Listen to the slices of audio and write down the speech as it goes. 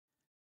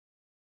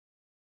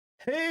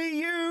Hey,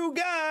 you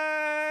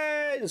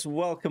guys!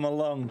 Welcome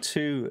along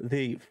to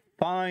the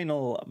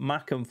final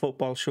Mackham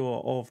football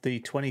show of the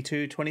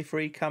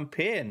 22-23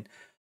 campaign.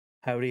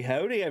 Howdy,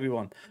 howdy,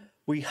 everyone.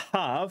 We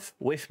have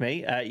with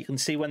me, you can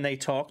see when they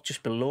talk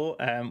just below,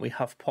 we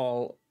have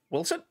Paul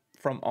Wilson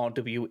from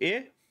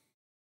RWA.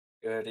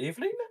 Good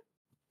evening.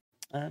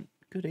 And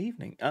good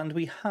evening. And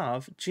we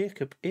have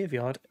Jacob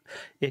Aviard,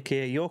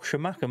 aka Yorkshire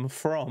Mackham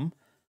from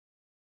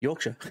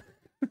Yorkshire.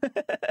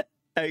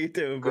 How you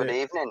doing, Good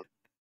mate? evening.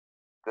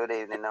 Good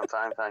evening. I'm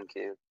fine, thank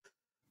you.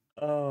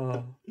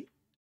 Oh,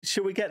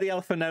 should we get the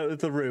elephant out of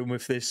the room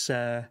with this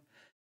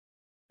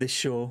this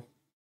show?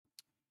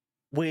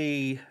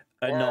 We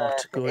are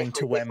not going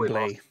to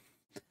Wembley.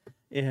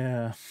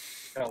 Yeah,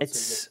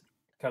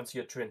 Cancel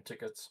your train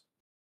tickets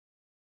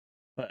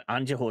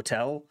and your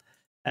hotel.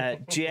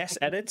 GS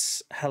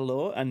edits,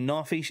 hello, and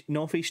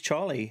Northeast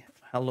Charlie,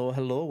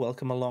 hello.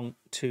 Welcome along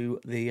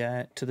to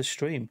the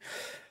stream.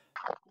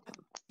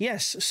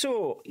 Yes,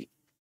 so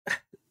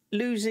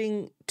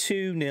losing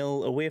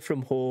 2-0 away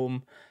from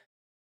home,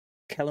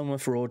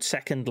 Kellenworth Road,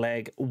 second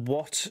leg.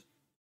 What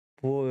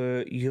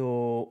were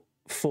your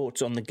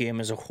thoughts on the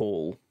game as a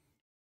whole?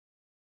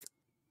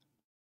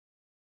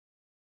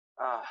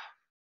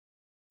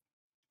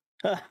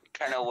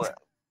 Kind of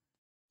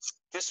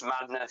just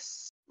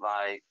madness.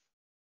 Like,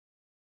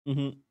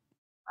 I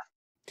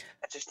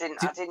just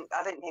didn't. I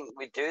didn't think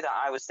we'd do that.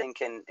 I was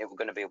thinking it was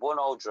going to be a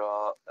 1-1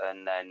 draw,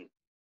 and then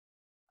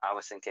I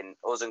was thinking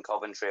us and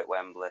Coventry at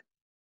Wembley.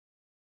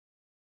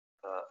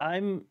 But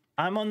I'm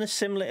on the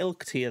similar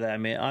ilk to you there,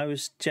 mate. I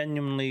was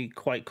genuinely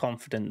quite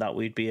confident that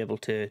we'd be able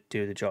to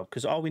do the job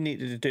because all we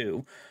needed to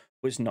do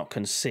was not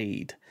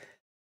concede.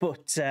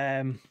 But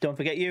don't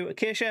forget you,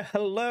 Acacia.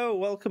 Hello,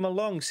 welcome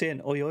along,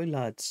 saying oi oi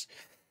lads.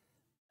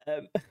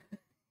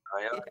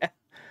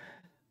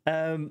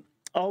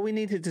 All we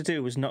needed to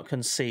do was not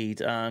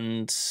concede,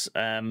 and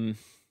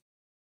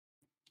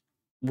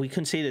we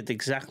conceded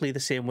exactly the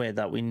same way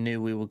that we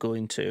knew we were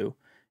going to,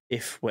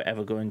 if we're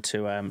ever going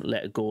to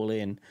let a goal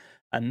in.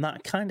 And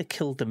that kind of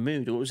killed the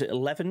mood. What was it,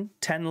 11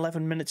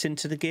 minutes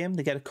into the game?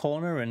 They get a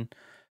corner and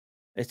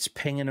it's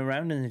pinging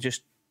around and it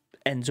just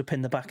ends up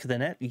in the back of the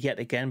net yet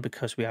again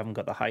because we haven't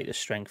got the height of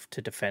strength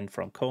to defend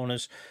from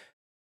corners,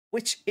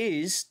 which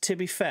is, to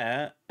be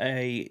fair,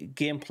 a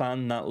game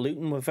plan that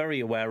Luton were very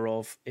aware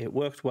of. It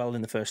worked well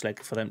in the first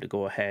leg for them to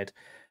go ahead,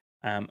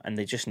 and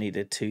they just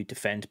needed to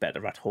defend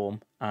better at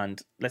home. And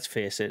let's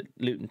face it,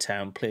 Luton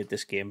Town played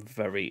this game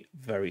very,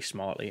 very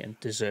smartly and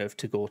deserved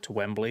to go to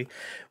Wembley,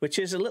 which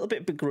is a little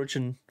bit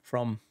begrudging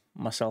from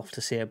myself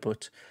to say,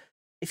 but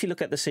if you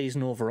look at the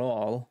season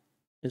overall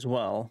as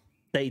well,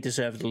 they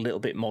deserved a little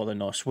bit more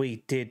than us.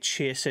 We did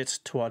chase it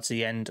towards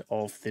the end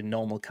of the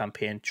normal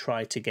campaign,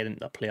 try to get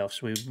into the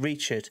playoffs. We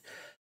reached it,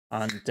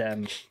 and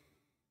I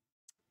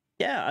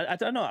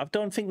don't know. I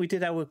don't think we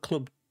did our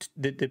club.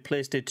 The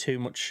players did too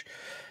much.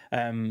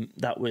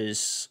 That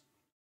was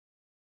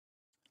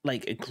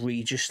like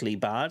egregiously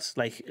bad.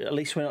 Like, at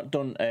least we're not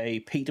done a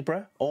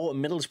Peterborough or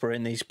Middlesbrough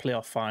in these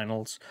playoff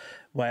finals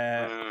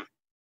where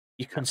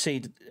you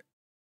concede.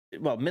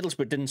 Well,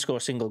 Middlesbrough didn't score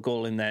a single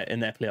goal in their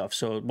playoffs.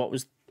 So what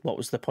was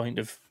the point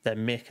of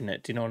them making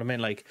it? Do you know what I mean?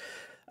 Like,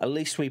 at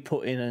least we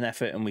put in an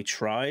effort and we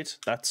tried.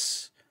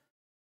 That's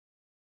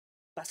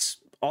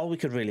all we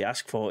could really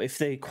ask for. If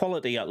the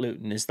quality at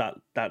Luton is that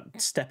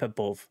step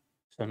above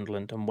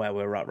Sunderland and where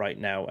we're at right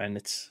now,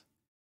 and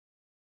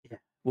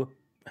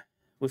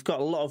we've got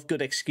a lot of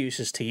good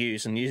excuses to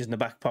use and use in the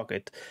back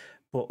pocket,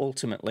 but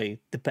ultimately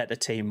the better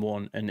team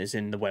won and is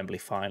in the Wembley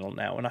final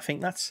now, and I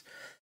think that's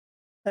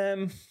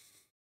where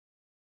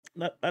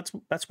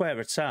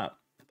it's at.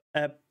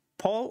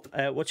 Paul,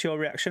 what's your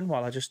reaction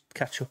while I just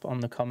catch up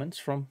on the comments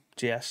from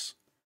GS,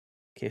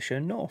 Keisha,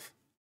 and North?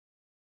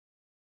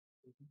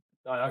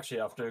 I actually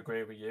have to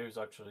agree with you.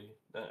 Actually,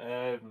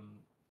 the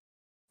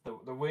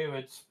way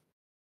it's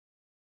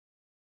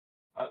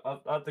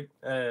at the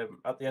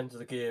end of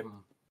the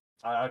game,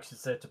 I actually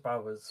said to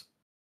Bowers,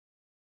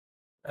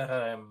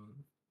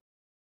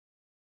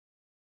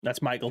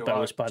 that's Michael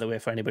Bowers, by the way,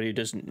 for anybody who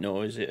doesn't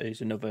know.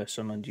 He's another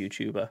Sunderland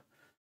YouTuber.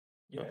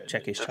 Yeah,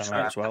 check his channel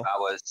out as well.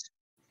 Bowers.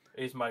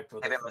 He's my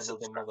brother from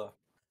another mother.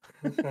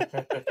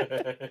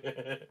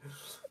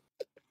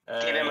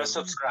 Give him a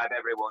subscribe,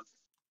 everyone.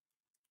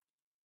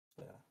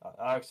 Yeah,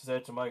 I actually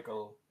said to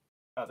Michael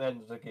at the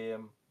end of the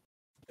game,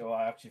 do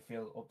I actually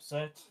feel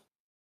upset?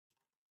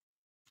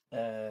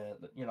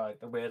 Like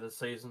the way the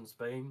season's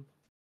been,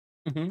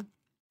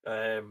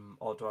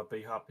 or do I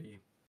be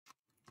happy?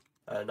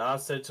 And I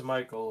said to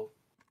Michael,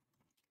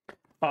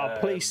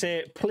 please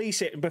say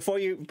before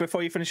you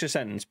finish the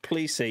sentence.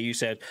 Please say you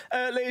said,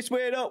 "At least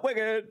we're not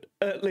Wigan.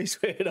 At least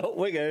we're not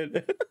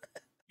Wigan."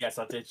 Yes,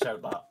 I did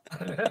shout that.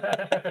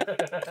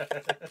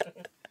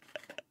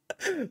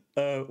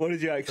 What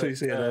did you actually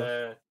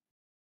say?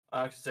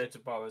 I actually said to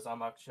Boris,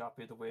 I'm actually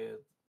happy the way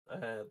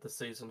the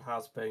season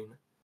has been.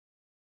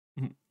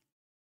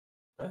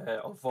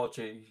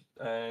 Unfortunately,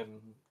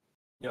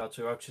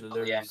 to actually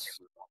lose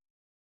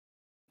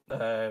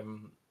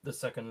the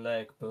second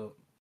leg, but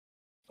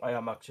I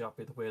am actually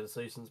happy the way the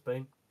season's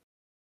been.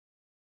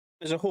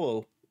 As a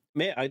whole,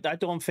 mate, I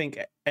don't think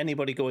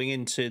anybody going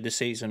into the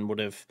season would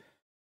have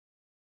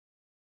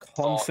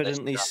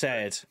confidently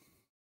said,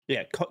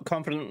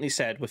 confidently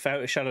said,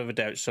 without a shadow of a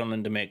doubt,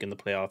 Sunderland are making the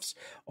playoffs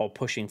or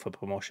pushing for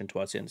promotion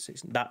towards the end of the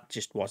season. That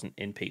just wasn't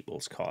in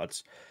people's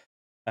cards.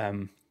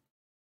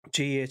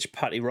 GH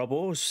Patty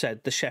Robbo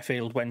said the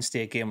Sheffield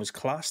Wednesday game was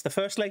class. The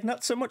first leg,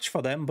 not so much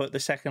for them, but the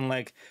second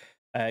leg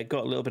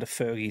got a little bit of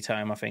Fergie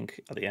time, I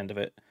think, at the end of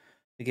it.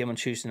 The game on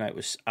Tuesday night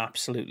was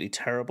absolutely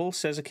terrible,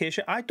 says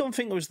Acacia. I don't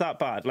think it was that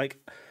bad. Like,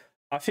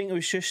 I think it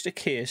was just a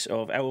case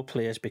of our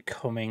players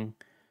becoming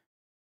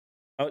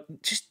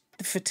just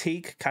the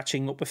fatigue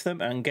catching up with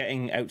them and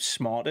getting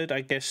outsmarted,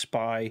 I guess,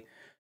 by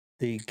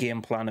the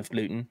game plan of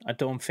Luton. I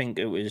don't think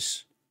it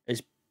was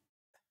as,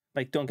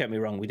 like, don't get me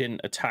wrong, we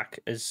didn't attack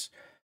as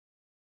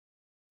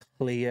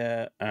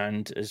clear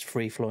and as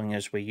free-flowing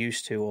as we're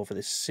used to over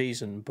this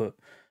season, but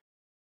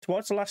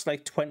towards the last,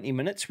 20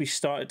 minutes, we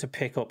started to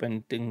pick up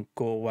and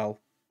go, well,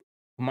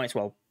 we might as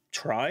well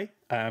try,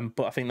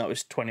 but I think that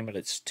was 20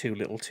 minutes too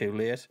little too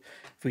late.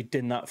 If we'd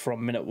done that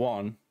from minute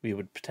one, we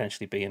would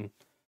potentially be in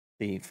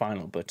the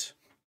final, but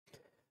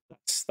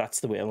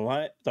that's the way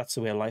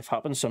life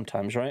happens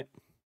sometimes, right?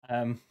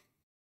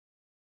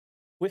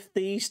 With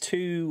these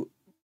two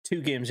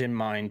games in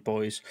mind,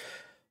 boys,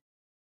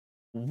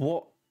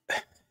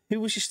 who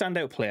was your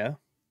standout player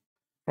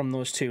from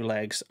those two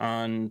legs,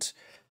 and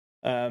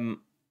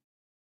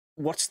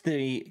what's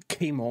the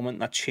key moment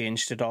that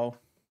changed it all?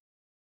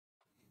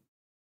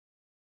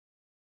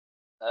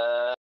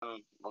 Well,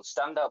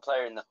 standout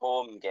player in the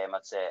home game,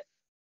 I'd say,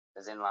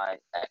 as in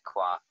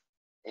Ekwa.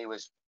 He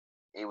was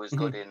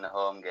good in the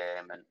home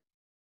game, and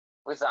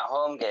with that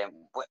home game,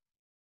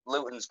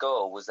 Luton's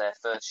goal was their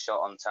first shot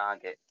on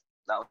target.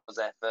 That was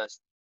their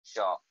first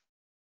shot,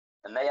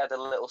 and they had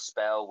a little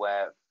spell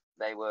where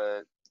they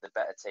were the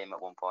better team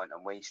at one point,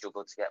 and we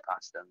struggled to get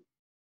past them.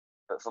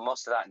 But for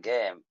most of that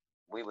game,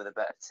 we were the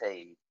better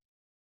team.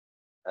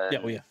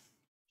 Yeah.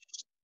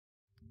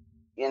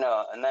 You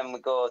know, and then we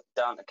go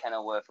down to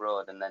Kenilworth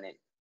Road, and then it's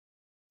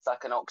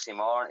like an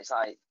oxymoron. It's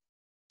like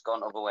it's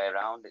gone the other way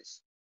around.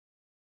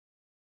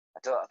 I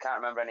can't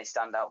remember any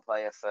standout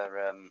player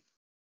for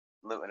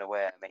Luton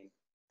away. I mean,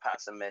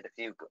 Patterson made a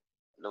few.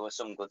 There were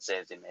some good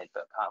saves he made,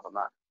 but apart from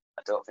that,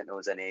 I don't think there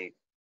was any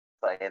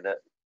player that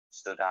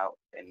stood out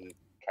in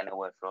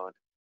Kenilworth Road.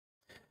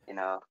 You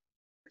know,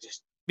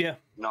 just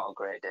not a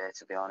great day,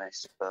 to be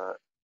honest. But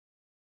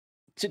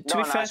to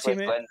be fair to you,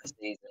 mate, end the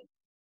season.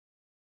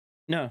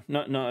 No,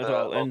 not at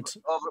all.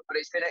 But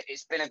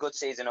it's been a good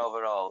season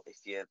overall.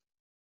 If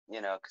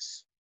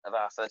because of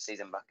our first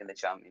season back in the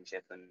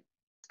Championship and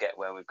to get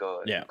where we've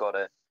got, we've got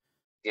to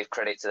give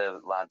credit to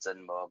the lads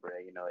in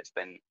Mowbray. You know, it's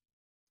been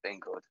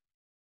good.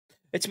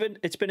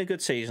 It's been a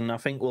good season. I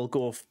think we'll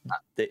go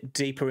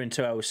deeper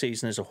into our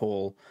season as a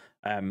whole,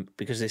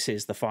 because this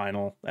is the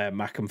final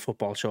Mackem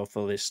football show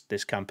for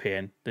this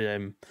campaign.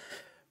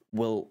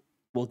 We'll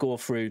go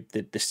through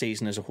the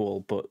season as a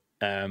whole, but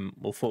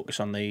we'll focus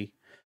on the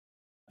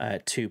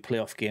two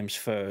playoff games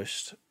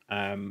first,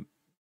 and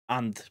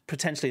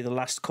potentially the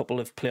last couple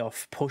of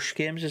playoff push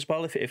games as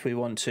well, if we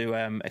want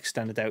to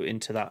extend it out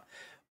into that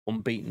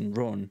unbeaten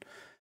run.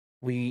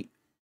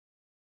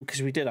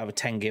 Because we did have a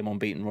 10-game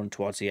unbeaten run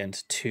towards the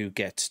end to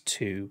get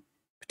to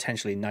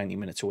potentially 90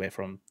 minutes away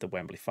from the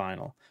Wembley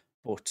final.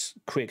 But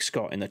Craig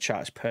Scott in the chat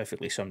has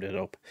perfectly summed it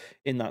up.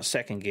 In that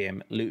second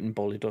game, Luton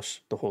bullied us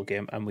the whole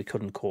game and we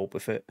couldn't cope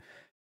with it.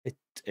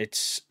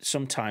 It's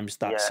sometimes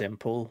that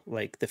simple.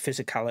 Like the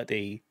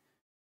physicality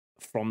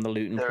from the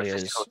Luton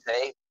players.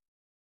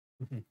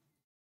 Mm-hmm.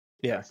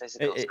 Yeah. The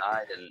physical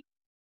side, and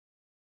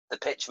the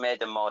pitch made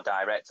them more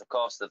direct. Of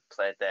course, they've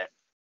played there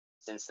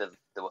since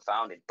they were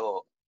founded,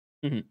 but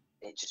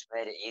it just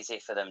made it easy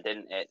for them,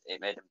 didn't it? It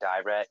made them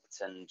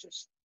direct and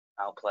just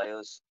outplay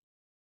us.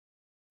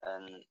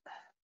 And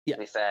to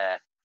be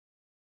fair,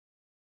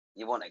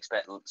 you wouldn't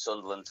expect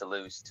Sunderland to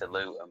lose to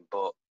Luton,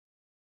 but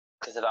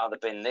because of how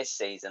they've been this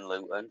season,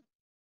 Luton,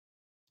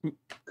 they've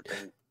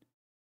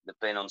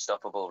been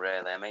unstoppable,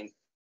 really. I mean,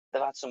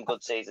 they've had some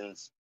good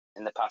seasons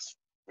in the past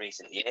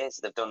recent years.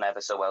 They've done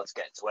ever so well to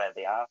get to where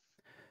they are.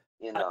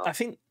 You know, I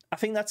think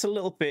that's a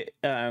little bit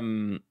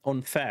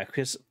unfair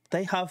because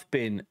they have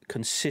been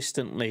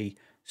consistently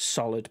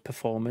solid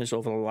performers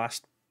over the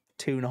last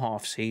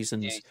 2.5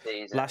 seasons.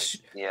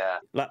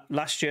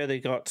 Last year they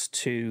got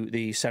to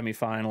the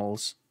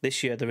semi-finals.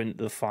 This year they're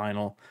into the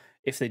final.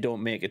 If they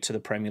don't make it to the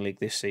Premier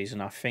League this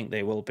season, I think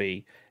they will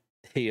be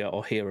here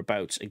or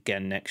hereabouts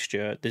again next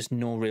year. There's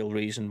no real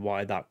reason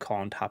why that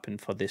can't happen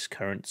for this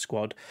current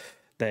squad.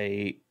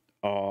 They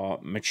are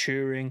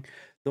maturing.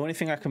 The only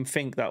thing I can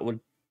think that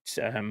would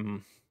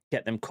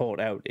get them caught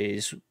out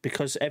is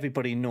because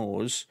everybody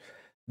knows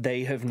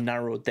they have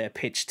narrowed their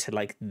pitch to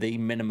like the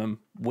minimum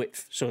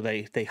width, so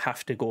they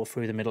have to go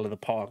through the middle of the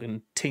park,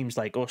 and teams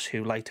like us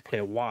who like to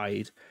play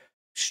wide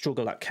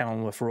struggle at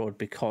Kenilworth Road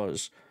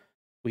because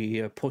we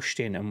are pushed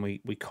in and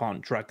we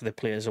can't drag the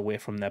players away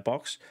from their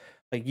box.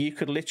 Like you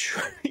could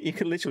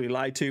literally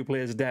lie 2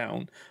 players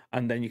down,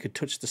 and then you could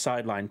touch the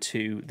sideline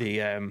to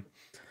that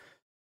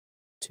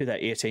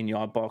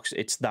 18-yard box.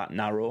 It's that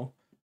narrow,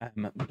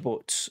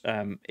 but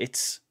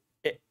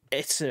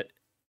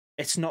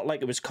it's not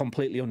like it was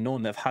completely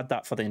unknown. They've had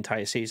that for the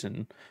entire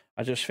season.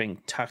 I just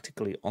think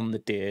tactically on the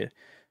day,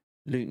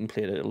 Luton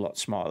played it a lot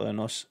smarter than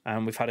us,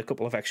 and we've had a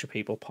couple of extra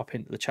people pop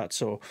into the chat.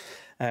 So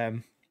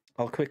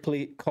I'll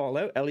quickly call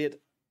out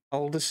Elliot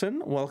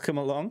Alderson. Welcome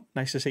along.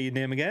 Nice to see your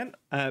name again.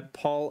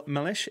 Paul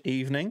Mellish,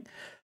 evening.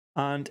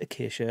 And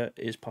Acacia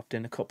is popped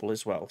in a couple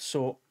as well.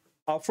 So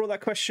I'll throw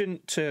that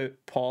question to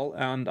Paul,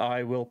 and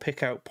I will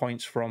pick out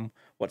points from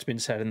what's been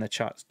said in the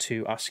chat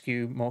to ask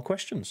you more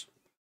questions.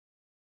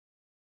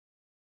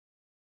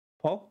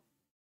 Paul?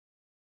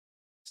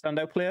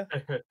 Standout player?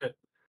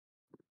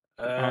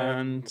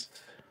 And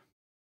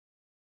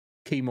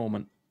key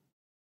moment?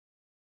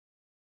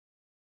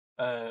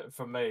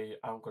 For me,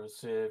 I'm going to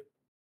say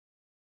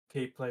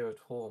key player at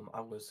home,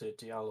 I'm going to say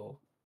Diallo.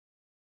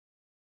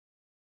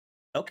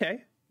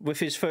 Okay.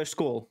 With his first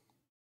goal?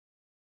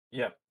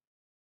 Yeah.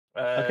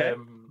 Okay.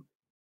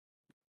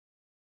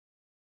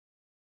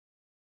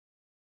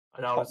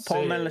 And I would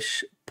Paul say...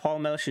 Mellish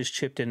has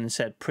chipped in and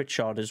said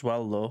Pritchard as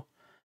well, though,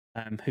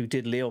 who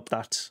did lay up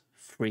that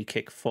free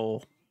kick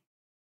for.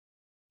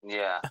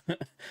 Yeah.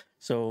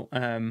 So,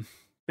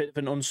 bit of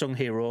an unsung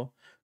hero.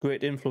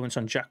 Great influence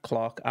on Jack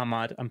Clark,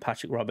 Ahmad, and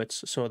Patrick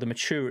Roberts. So the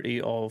maturity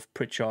of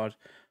Pritchard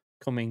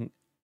coming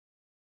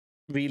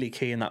really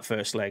key in that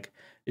first leg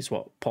is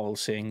what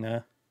Paul's saying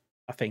there,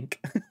 I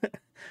think.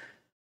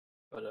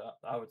 But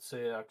I would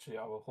say actually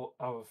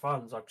our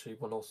fans actually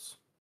won us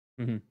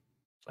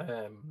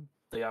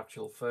the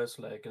actual first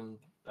leg, and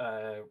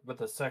with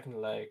the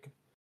second leg,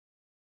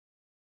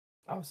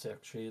 I would say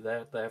actually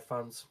their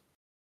fans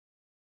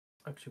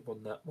actually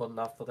won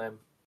that for them,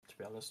 to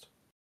be honest.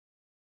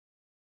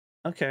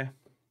 Okay.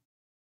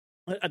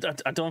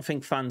 I don't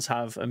think fans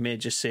have a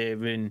major say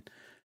in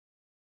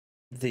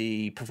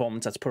the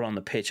performance that's put on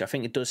the pitch. I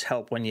think it does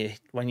help when you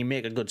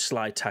make a good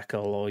slide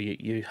tackle or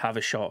you have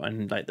a shot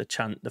and like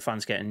the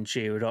fans getting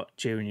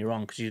cheering you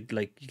on because you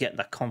get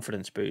that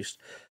confidence boost.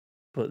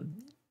 But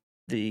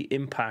the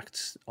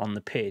impact on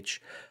the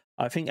pitch,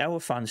 I think our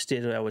fans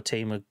did our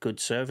team a good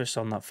service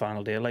on that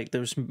final day. Like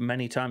there was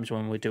many times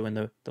when we're doing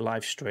the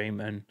live stream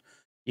and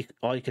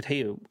all you could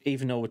hear,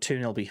 even though we're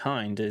 2-0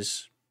 behind,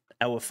 is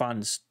our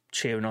fans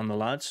cheering on the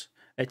lads.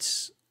 I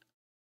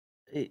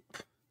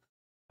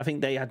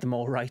think they had the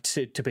more right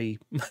to be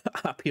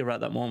happier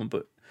at that moment,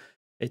 but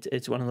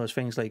it's one of those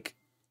things like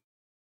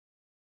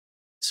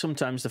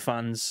sometimes the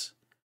fans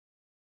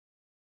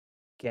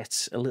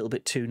get a little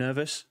bit too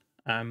nervous.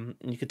 And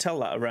you could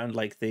tell that around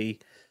like the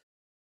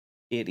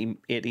 80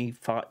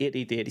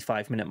 to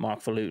 85 minute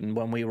mark for Luton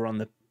when we were on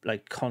the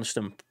like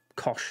constant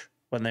cosh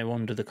when they were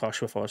under the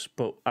cosh with us.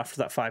 But after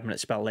that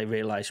 5-minute spell, they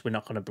realised we're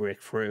not going to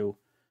break through.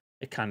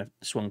 It kind of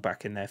swung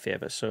back in their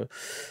favour. So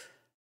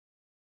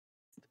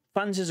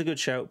fans is a good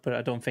shout, but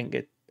I don't think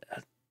it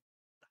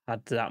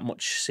had that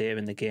much say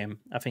in the game.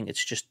 I think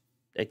it's just,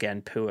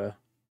 again, poor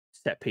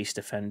set-piece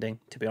defending,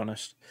 to be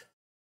honest.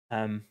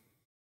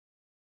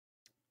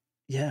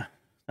 Yeah,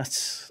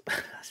 that's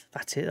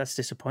it. That's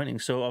disappointing.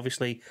 So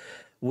obviously,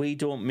 we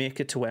don't make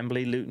it to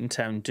Wembley. Luton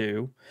Town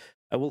do.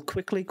 I will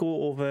quickly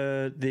go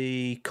over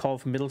the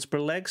Cov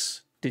Middlesbrough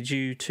legs. Did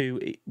you two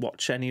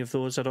watch any of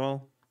those at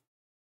all?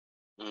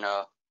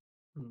 No.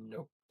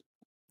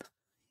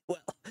 Well,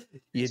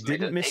 you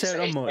didn't miss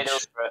out on much.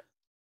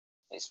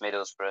 It's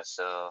Middlesbrough,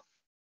 so,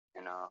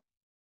 you know.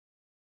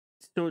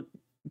 So,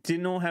 do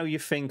you know how you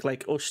think,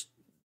 like, us,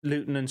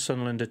 Luton and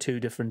Sunderland are two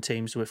different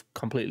teams with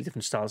completely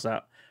different styles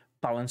that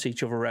balance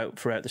each other out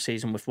throughout the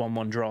season with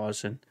 1-1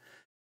 draws, and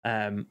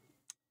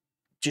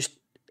just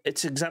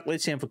it's exactly the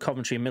same for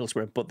Coventry and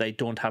Middlesbrough, but they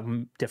don't have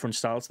different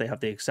styles. They have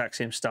the exact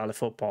same style of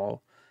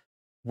football.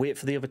 Wait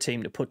for the other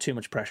team to put too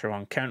much pressure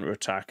on,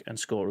 counter-attack, and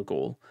score a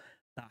goal.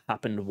 That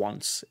happened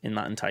once in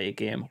that entire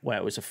game where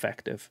it was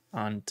effective,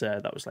 and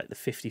that was like the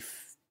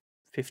 55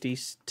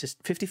 to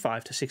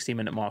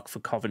 60-minute mark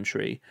for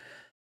Coventry.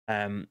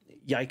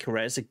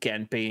 Gyökeres,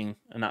 again, being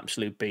an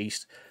absolute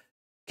beast,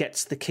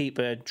 gets the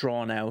keeper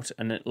drawn out,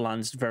 and it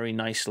lands very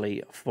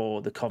nicely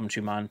for the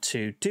Coventry man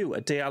to do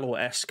a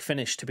Diallo-esque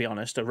finish, to be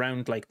honest,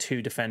 around like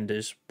 2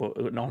 defenders, but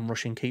an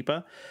on-rushing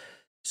keeper.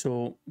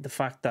 So the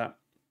fact that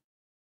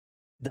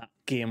that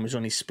game was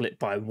only split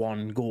by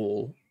 1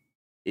 goal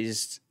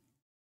that's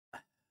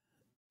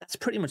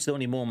pretty much the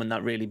only moment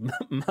that really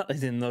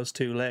mattered in those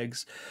 2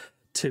 legs,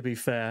 to be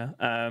fair.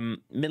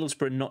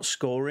 Middlesbrough not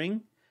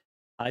scoring,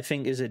 I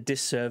think, is a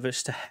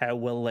disservice to how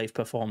well they've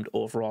performed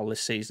overall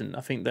this season.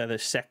 I think they're the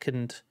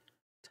second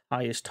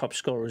highest top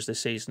scorers this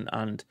season,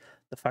 and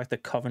the fact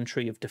that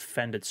Coventry have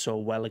defended so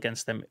well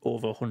against them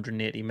over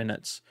 180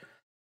 minutes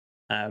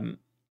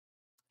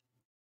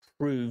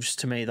proves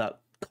to me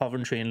that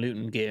Coventry and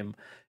Luton game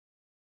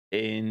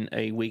in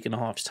a week and a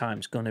half's time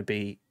is going to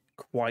be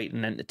quite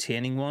an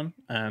entertaining one,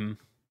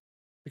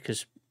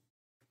 because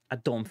I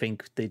don't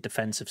think the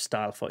defensive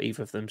style for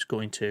either of them is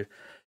going to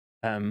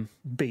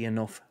be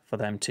enough for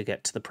them to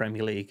get to the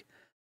Premier League,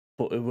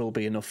 but it will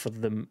be enough for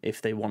them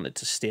if they wanted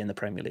to stay in the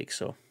Premier League.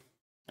 So,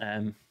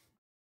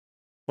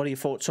 what are your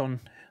thoughts on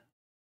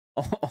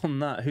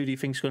that? Who do you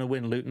think is going to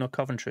win, Luton or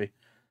Coventry?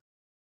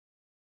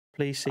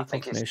 Please see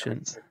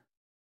confirmation.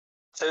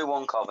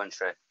 2-1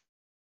 Coventry.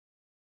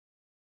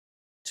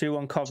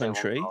 2-1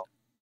 Coventry. 2-1.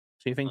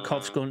 So you think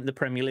Cov's going to the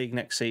Premier League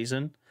next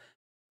season?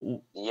 Yeah.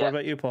 What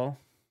about you, Paul?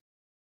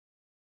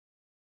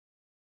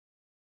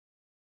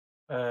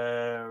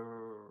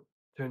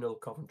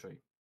 2-0 Coventry.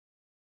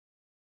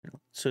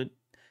 So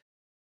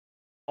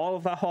all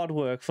of that hard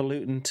work for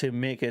Luton to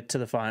make it to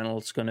the final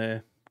is going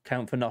to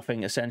count for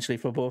nothing, essentially,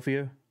 for both of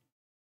you?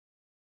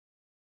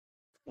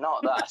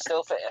 Not that. I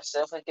still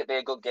think it'd be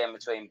a good game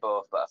between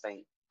both, but I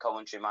think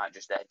Coventry might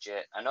just edge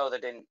it. I know they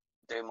didn't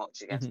do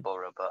much against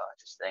Borough, but I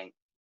just think,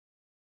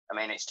 I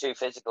mean, it's two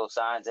physical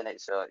sides in it,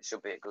 so it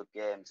should be a good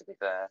game, to be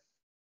fair.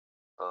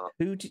 But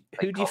who do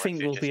you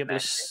think will be able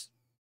to?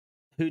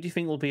 Who do you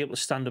think will be able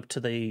to stand up to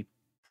the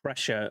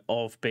pressure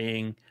of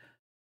being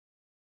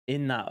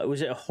in that?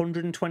 Was it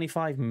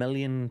 £125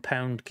 million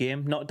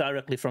game? Not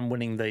directly from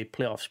winning the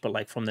playoffs, but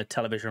like from the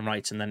television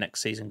rights in the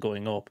next season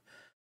going up.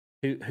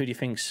 Who do you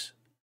think's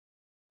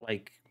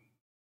like?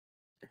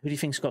 Who do you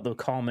think's got the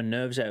calmer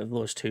nerves out of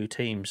those two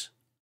teams?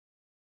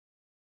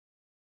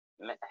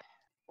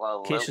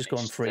 Well, Case has gone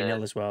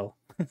 3-0 as well.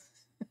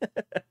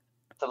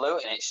 To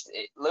Luton,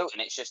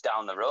 it's just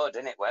down the road,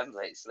 isn't it?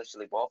 Wembley, it's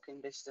literally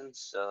walking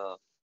distance. So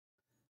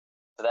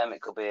for them,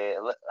 it could be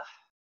a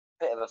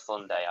bit of a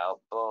fun day out.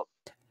 But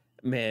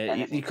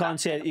mate, you can't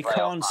say it. You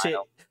can't say.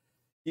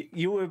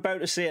 You were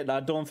about to say it, and I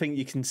don't think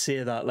you can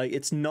say that. Like,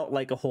 it's not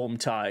like a home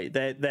tie.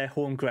 Their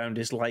home ground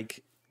is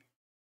like.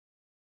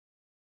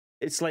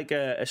 It's like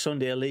a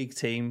Sunday League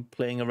team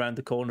playing around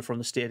the corner from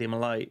the Stadium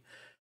of Light.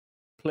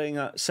 Playing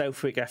at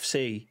Southwick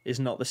FC is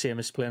not the same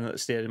as playing at the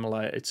Stadium of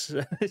Light.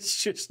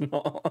 It's just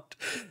not.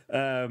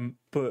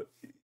 But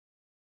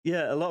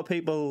yeah, a lot of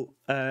people.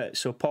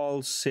 So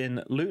Paul's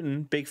saying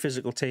Luton, big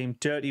physical team,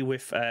 dirty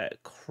with a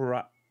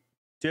crap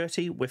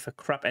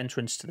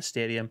entrance to the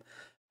stadium.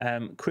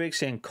 Craig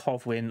saying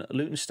Cov win.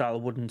 Luton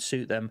style wouldn't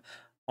suit them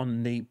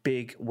on the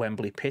big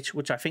Wembley pitch,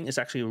 which I think is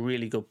actually a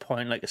really good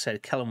point. Like I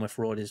said, Kenilworth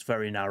Road is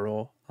very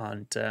narrow,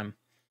 and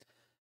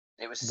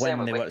it was the same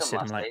with Wickham last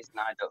season.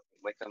 I don't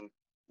think Wickham.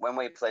 When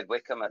we played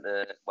Wickham at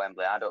the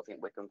Wembley, I don't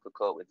think Wickham could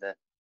cope with the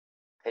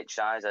pitch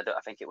size. I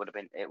think it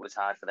was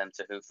hard for them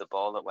to hoof the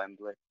ball at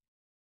Wembley.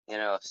 You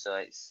know, so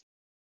it's.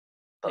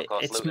 But of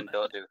course, Luton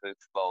don't do hoof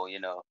ball, you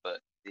know.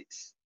 But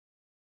it's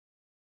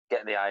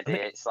get the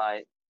idea. It's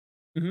like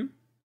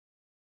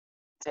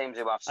teams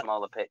who have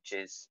smaller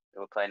pitches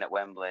who are playing at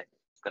Wembley.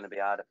 It's going to be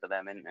harder for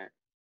them, isn't it?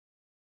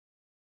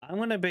 I'm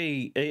going to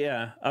be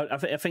I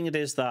think it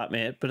is that,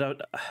 mate.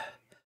 But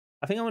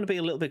I think I'm going to be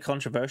a little bit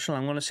controversial.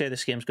 I'm going to say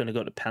this game's going to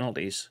go to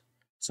penalties.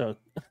 So,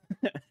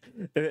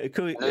 who's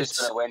going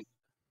to win?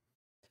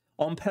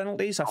 On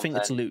penalties, I think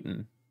it's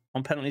Luton.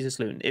 On penalties, it's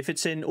Luton. If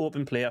it's in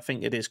open play, I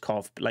think it is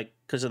Cov, like,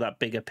 because of that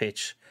bigger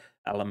pitch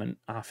element.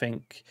 I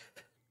think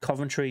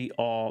Coventry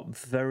are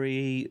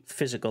very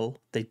physical.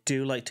 They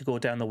do like to go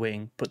down the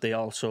wing, but they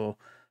also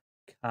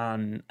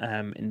can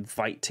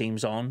invite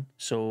teams on.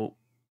 So,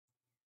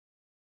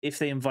 if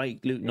they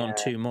invite Luton on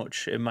too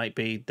much, it might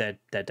be their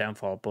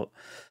downfall. But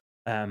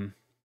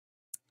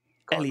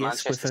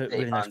Elias with a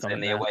really nice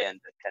comment there. Away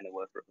end at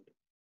Kenilworth Road.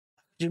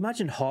 Could you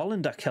imagine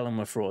Haaland at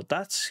Kenilworth Road?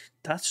 That's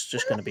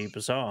just going to be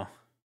bizarre.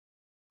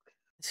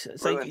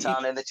 It's Luton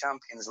Town in the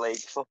Champions League.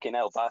 Fucking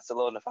hell,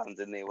 Barcelona fans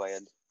in the away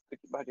end. Could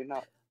you imagine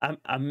that?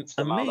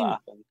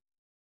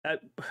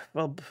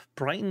 Well,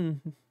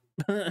 Brighton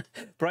are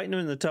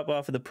in the top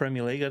half of the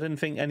Premier League. I didn't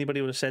think anybody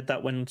would have said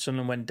that when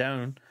Sunderland went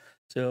down.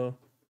 So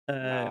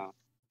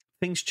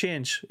things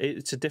change.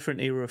 It's a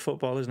different era of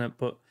football, isn't it?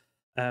 But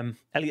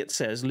Elliot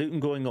says Luton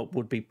going up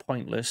would be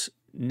pointless.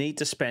 Need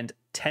to spend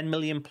 10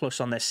 million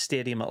plus on their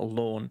stadium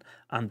alone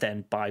and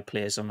then buy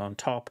players on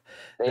top.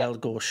 They'll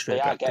go straight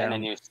back down. They are getting a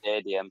new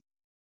stadium.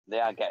 They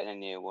are getting a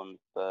new one,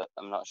 but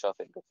I'm not sure if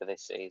it's good for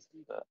this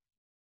season. But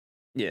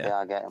yeah, they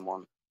are getting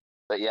one.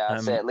 But yeah,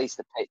 I'd say at least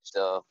the pitch,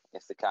 though,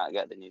 if they can't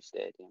get the new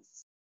stadium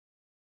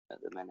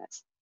at the minute.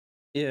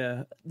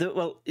 Yeah.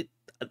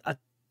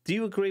 Do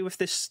you agree with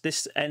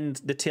this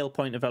end, the tail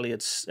point of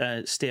Elliot's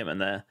statement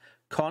there?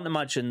 Can't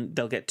imagine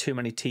they'll get too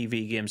many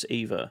TV games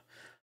either.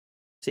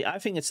 See, I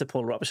think it's the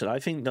polar opposite. I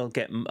think they'll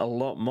get a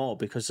lot more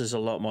because there's a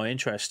lot more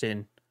interest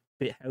in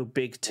how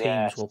big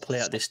teams will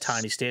play at this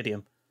tiny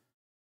stadium.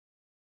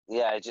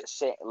 Yeah, just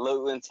say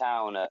Luton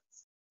Town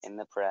in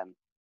the Prem.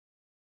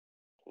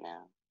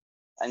 Yeah.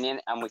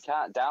 And we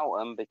can't doubt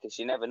them because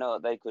you never know,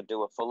 they could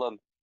do a Fulham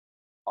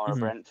or a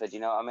Brentford, you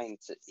know what I mean?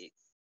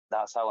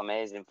 That's how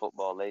amazing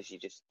football is. You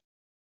just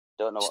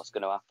don't know what's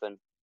going to happen.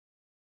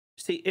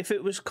 See, if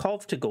it was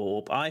Cov to go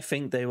up, I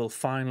think they will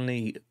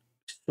finally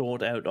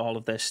sort out all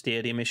of their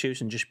stadium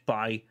issues and just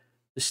buy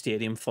the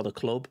stadium for the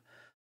club.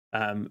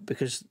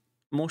 Because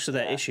most of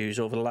their issues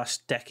over the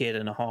last decade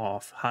and a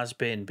half has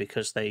been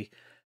because they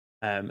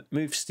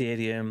moved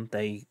stadium.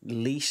 They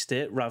leased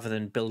it rather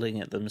than building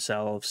it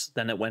themselves.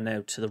 Then it went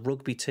out to the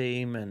rugby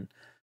team, and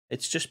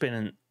it's just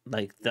been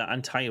like the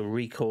entire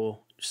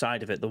Rico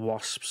side of it. The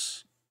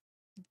Wasps,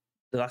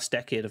 the last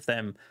decade of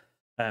them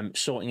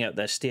sorting out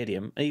their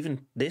stadium.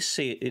 Even this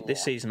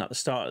season, at the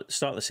start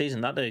of the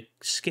season, that they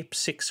skipped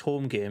 6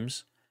 home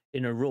games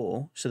in a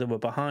row, so they were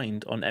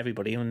behind on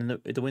everybody, and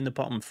they were in the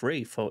bottom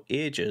 3 for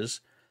ages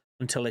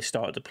until they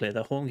started to play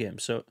their home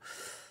games. So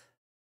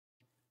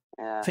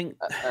Yeah, I think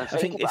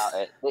about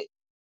it.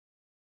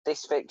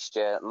 This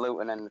fixture,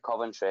 Luton and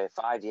Coventry,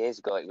 5 years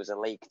ago, it was a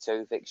League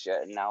Two fixture,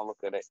 and now look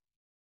at it.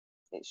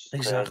 It's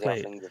just crazy how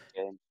things have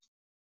changed.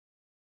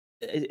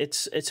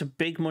 It's a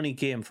big money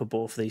game for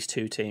both of these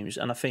two teams,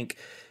 and I think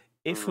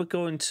if we're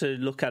going to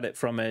look at it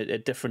from a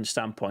different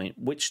standpoint,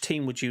 which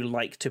team would you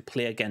like to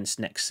play against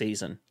next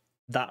season?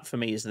 That for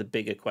me is the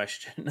bigger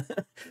question.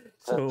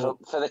 For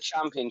the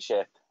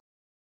Championship.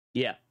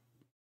 Yeah.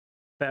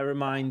 Bear in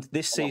mind,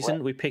 this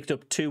season we picked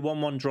up 2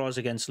 1-1 draws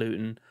against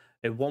Luton,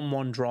 a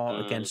 1-1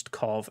 draw against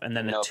Cov, and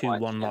then a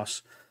 2-1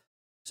 loss.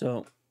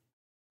 So,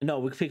 no,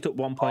 we picked up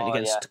 1 point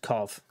against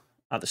Cov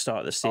at the start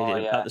of the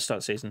stadium, at the start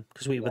of the season,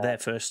 because we were their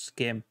first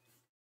game.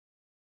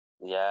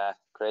 Yeah,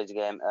 crazy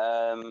game.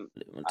 I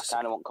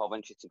kind of want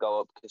Coventry to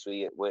go up because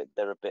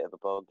they're a bit of a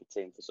bogey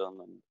team for some,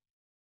 and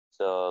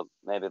so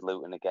maybe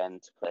Luton again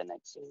to play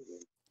next season.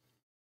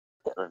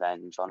 Get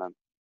revenge on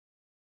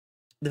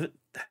them.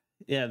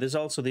 There's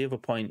also the other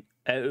point.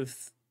 Out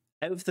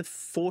of the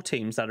 4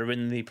 teams that are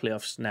in the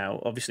playoffs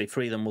now, obviously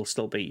 3 of them will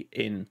still be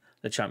in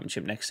the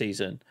Championship next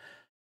season.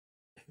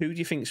 Who do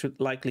you think is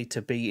likely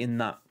to be in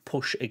that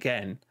push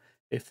again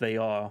if they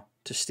are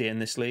to stay in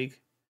this league?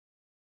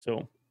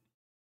 So,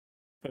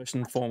 first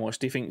and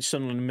foremost, do you think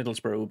Sunderland and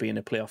Middlesbrough will be in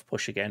a playoff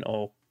push again,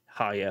 or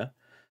higher,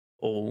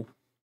 or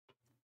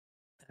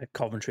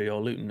Coventry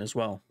or Luton as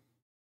well?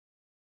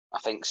 I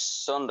think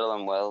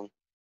Sunderland will.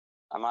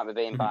 I might be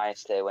being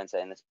biased here when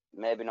saying this.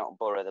 Maybe not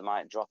Borough. They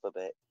might drop a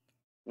bit.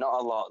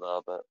 Not a lot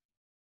though, but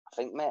I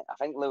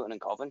think Luton and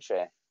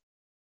Coventry.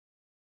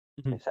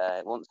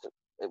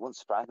 It wouldn't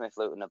surprise me if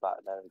Luton are back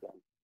there again.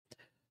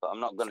 But I'm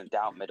not going to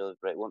doubt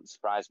Middlesbrough. It wouldn't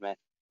surprise me.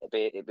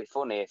 It'd be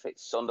funny if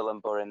it's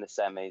Sunderland, Borough in the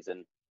semis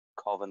and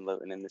Cov and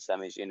Luton in the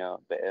semis. You know,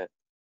 a bit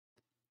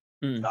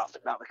of that'd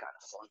be kind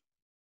of fun.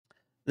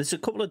 There's a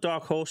couple of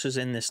dark horses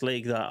in this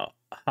league that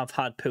have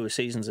had poor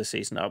seasons this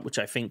season, which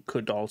I think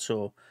could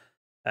also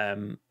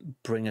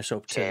bring us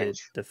up to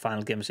the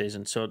final game of the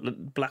season. So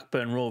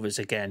Blackburn Rovers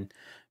again,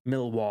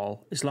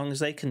 Millwall, as long as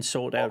they can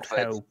sort out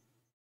how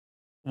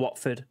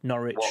Watford,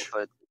 Norwich.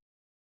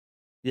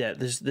 Yeah,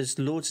 there's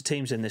loads of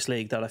teams in this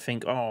league that I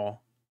think are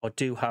or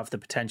do have the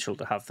potential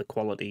to have the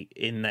quality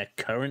in their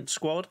current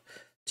squad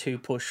to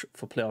push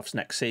for playoffs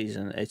next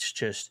season. It's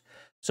just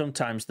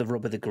sometimes the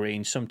rub of the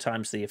green,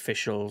 sometimes the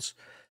officials,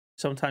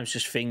 sometimes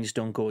just things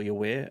don't go your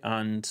way,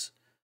 and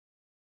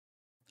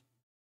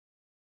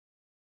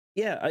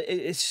yeah,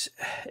 it's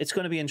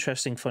going to be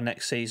interesting for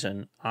next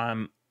season.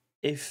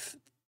 If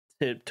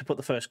to put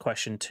the first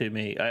question to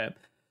me,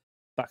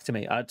 back to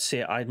me, I'd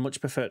say I'd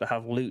much prefer to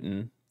have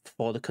Luton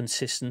for the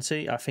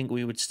consistency. I think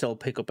we would still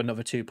pick up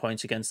another 2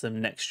 points against them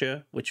next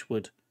year, which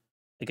would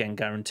again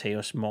guarantee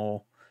us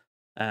more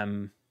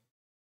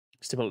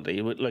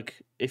stability.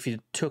 Like if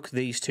you took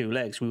these 2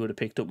 legs, we would have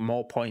picked up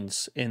more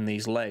points in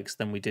these legs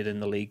than we did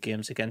in the league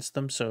games against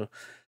them. So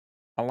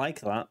I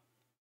like that.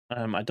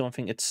 I don't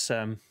think it's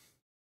a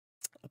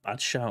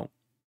bad shout.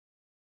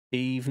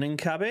 Evening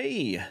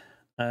Cabby,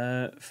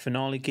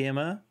 finale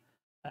gamer.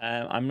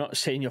 I'm not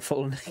saying your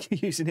full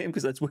username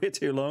because that's way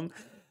too long.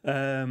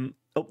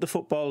 Up the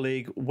Football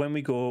League. When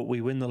we go,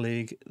 we win the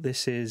league.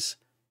 This is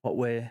what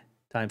we're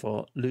time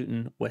for.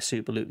 Luton, we're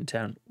Super Luton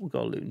Town. We've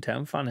got a Luton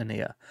Town fan in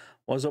here.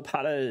 What's up,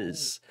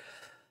 Hatters?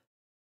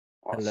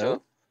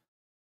 Hello.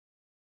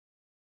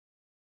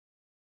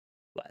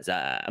 What's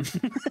up?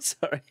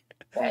 Sorry.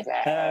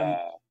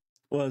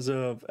 What's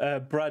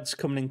up? Brad's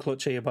coming in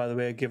clutch here, by the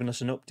way, giving us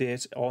an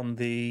update on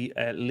the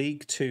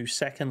League 2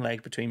 second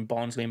leg between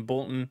Barnsley and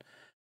Bolton.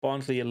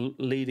 Barnsley are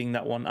leading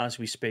that one as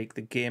we speak.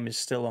 The game is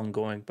still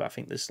ongoing, but I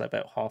think there's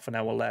about half an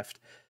hour left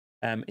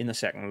in the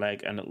second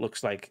leg, and it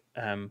looks like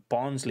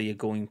Barnsley are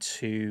going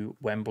to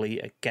Wembley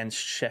against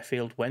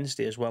Sheffield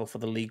Wednesday as well for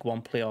the League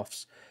 1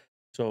 playoffs.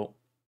 So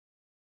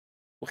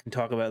we can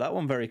talk about that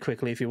one very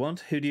quickly if you want.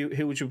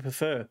 Who would you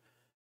prefer?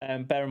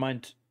 Bear in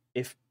mind,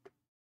 if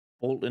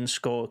Bolton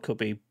score, it could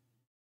be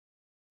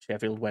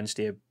Sheffield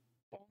Wednesday,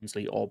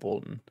 Barnsley, or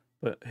Bolton.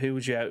 But who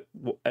would you out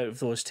of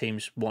those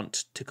teams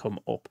want to come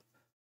up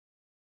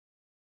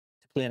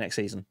to play next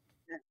season?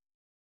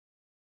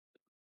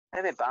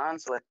 Maybe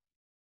Barnsley.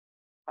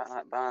 Quite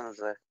like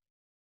Barnsley.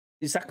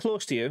 Is that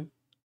close to you?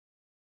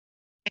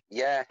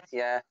 Yeah.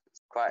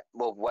 It's quite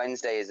well.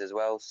 Wednesday is as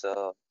well,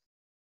 so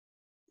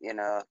you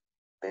know,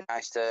 it'd be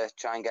nice to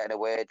try and get an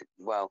away.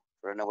 Well,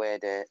 for an away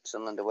day,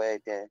 Sunderland away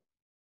day.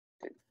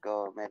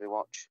 Go maybe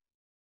watch.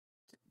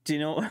 Do you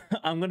know?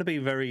 I'm going to be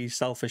very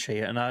selfish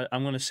here, and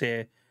I'm going to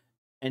say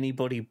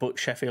anybody but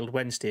Sheffield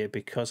Wednesday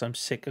because I'm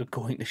sick of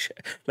going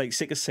to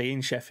sick of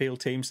seeing Sheffield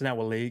teams in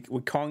our league.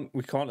 We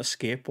can't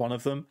escape one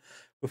of them.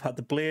 We've had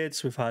the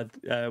Blades, we've had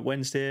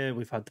Wednesday,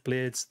 we've had the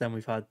Blades, then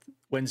we've had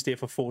Wednesday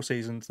for 4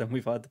 seasons, then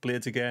we've had the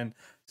Blades again.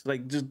 It's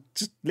like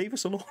just leave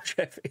us alone,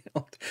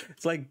 Sheffield.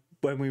 It's like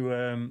when we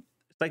were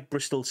it's like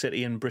Bristol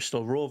City and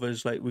Bristol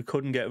Rovers. Like we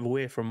couldn't get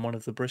away from one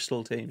of the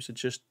Bristol teams. So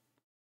just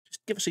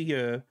give us a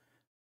year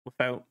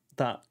without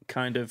that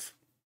kind of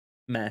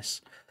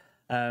mess.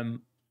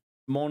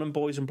 Morning,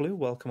 boys in blue.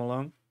 Welcome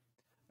along.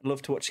 I'd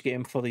love to watch a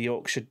game for the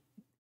Yorkshire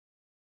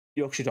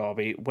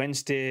Derby.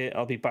 Wednesday,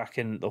 I'll be back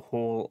in the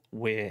whole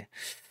way.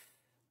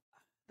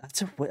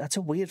 That's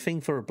a weird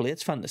thing for a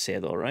Blades fan to say,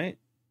 though, right?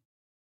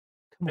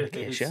 Come on,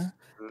 Acacia.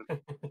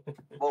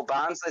 Well,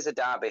 Barnsley's a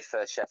derby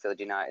for Sheffield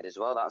United as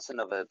well. That's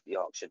another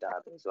Yorkshire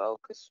derby as well,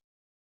 because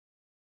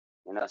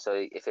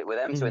so if it were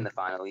them two in the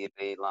final, you'd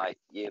be like,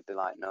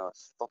 no,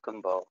 fuck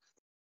them both.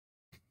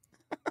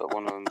 But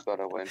one of them's got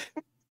to win.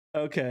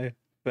 Okay,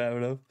 fair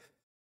enough.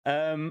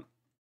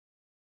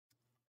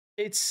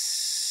 It's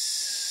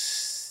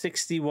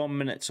 61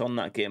 minutes on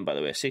that game, by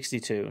the way.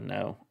 62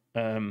 now.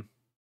 So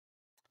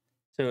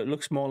it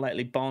looks more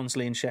likely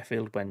Barnsley and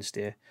Sheffield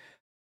Wednesday.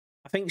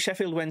 I think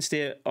Sheffield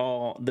Wednesday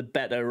are the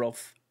better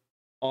of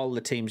all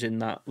the teams in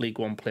that League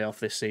One playoff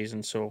this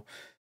season. So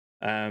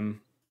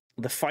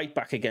the fight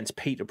back against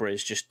Peterborough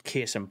is just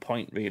case in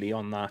point, really,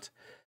 on that.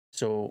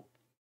 So,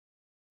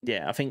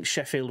 yeah, I think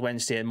Sheffield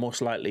Wednesday are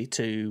most likely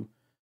to,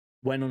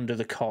 when under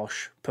the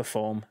cosh,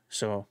 perform.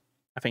 So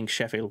I think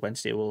Sheffield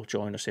Wednesday will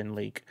join us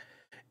in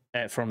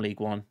from League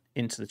One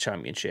into the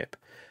Championship.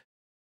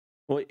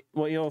 What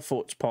are your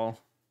thoughts, Paul?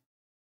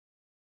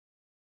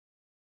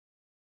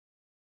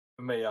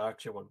 For me, I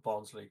actually want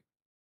Barnsley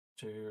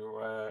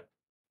to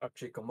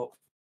actually come up.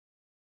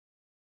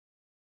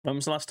 When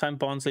was the last time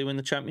Barnsley win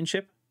the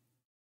Championship?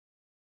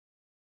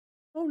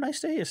 Oh, nice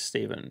to hear,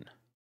 Stephen.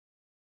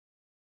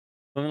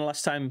 When was the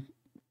last time?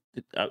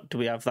 Do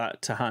we have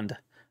that to hand?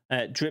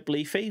 Drip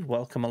Leafy,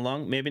 welcome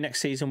along. Maybe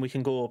next season we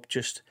can go up.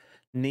 Just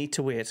need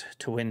to wait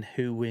to win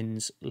who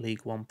wins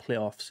League One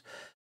playoffs.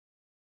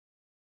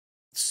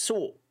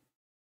 So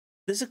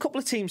there's a couple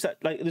of teams that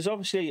there's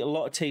obviously a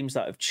lot of teams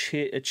that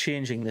are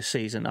changing this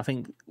season. I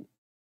think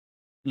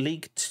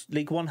League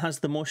One has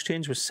the most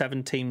change with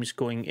 7 teams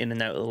going in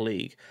and out of the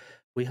league.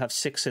 We have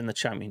 6 in the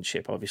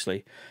Championship,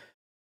 obviously.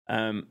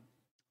 The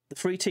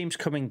 3 teams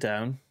coming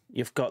down,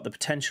 you've got the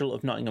potential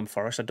of Nottingham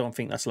Forest. I don't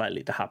think that's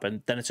likely to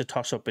happen. Then it's a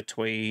toss-up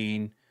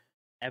between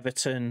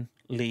Everton,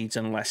 Leeds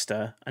and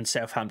Leicester, and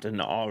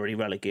Southampton are already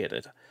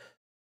relegated.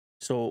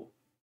 So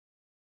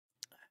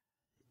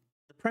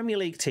the Premier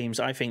League teams,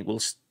 I think,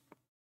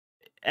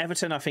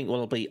 Everton, I think,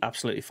 will be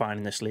absolutely fine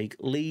in this league.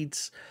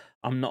 Leeds,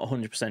 I'm not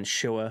 100%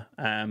 sure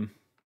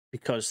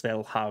because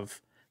they'll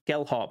have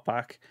Gelhardt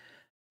back.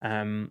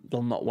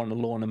 They'll not want to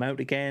loan him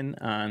out again,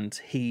 and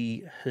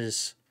he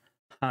has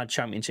had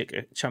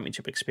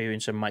championship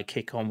experience and might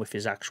kick on with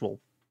his actual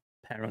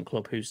parent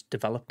club who's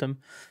developed him.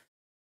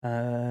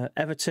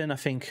 Everton, I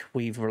think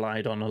we've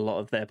relied on a lot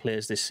of their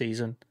players this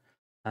season.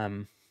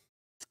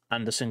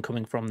 Anderson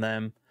coming from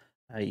them.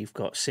 You've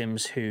got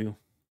Sims who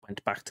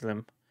went back to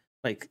them.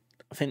 I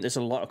think there's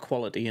a lot of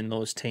quality in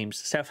those teams.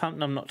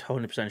 Southampton, I'm not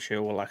 100%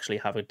 sure will actually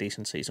have a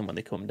decent season when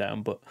they come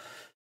down, but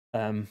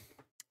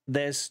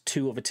there's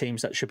 2 other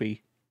teams that should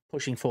be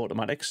pushing for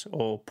automatics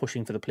or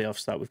pushing for the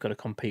playoffs that we've got to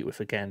compete with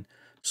again.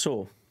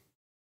 So,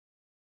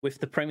 with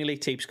the Premier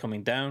League teams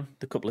coming down,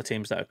 the couple of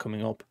teams that are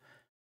coming up,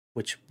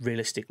 which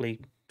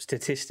realistically,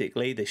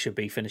 statistically, they should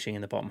be finishing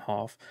in the bottom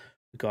half,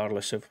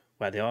 regardless of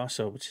where they are.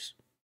 So, which is,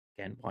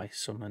 again, why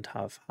Sunderland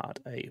have had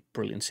a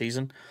brilliant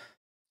season.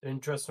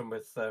 Interesting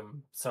with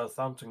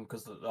Southampton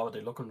because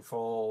they're looking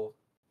for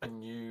a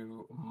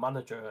new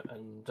manager,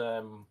 and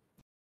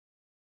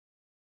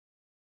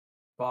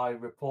by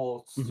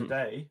reports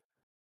today,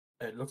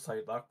 it looks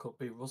like that could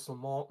be Russell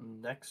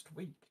Morton next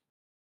week.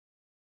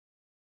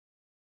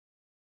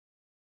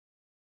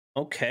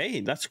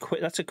 Okay, that's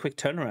quick. That's a quick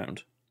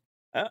turnaround.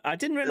 I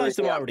didn't realise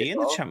they were already in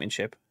the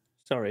Championship.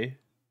 Sorry.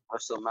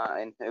 Russell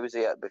Martin. Who was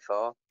he at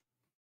before?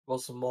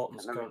 Russell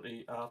Morton's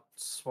currently at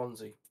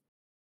Swansea.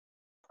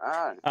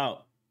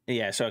 Oh,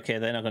 yeah. So, okay,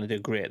 they're not going to do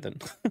great then.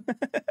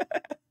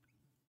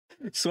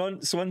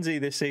 Swansea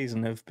this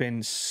season have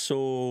been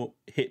so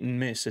hit and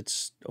miss.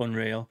 It's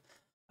unreal.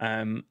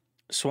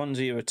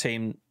 Swansea are a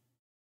team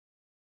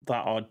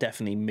that are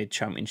definitely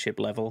mid-championship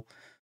level.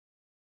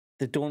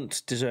 They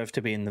don't deserve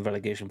to be in the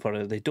relegation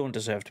product. They don't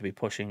deserve to be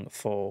pushing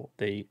for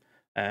the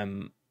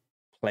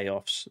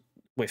playoffs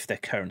with their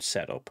current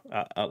setup,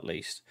 at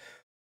least.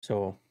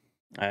 So,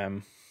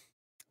 I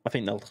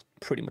think they'll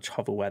pretty much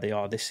hover where they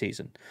are this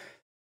season.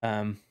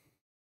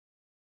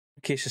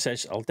 Keisha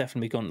says, I'll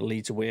definitely go on to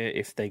Leeds away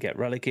if they get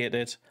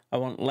relegated. I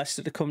want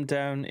Leicester to come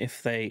down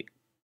if they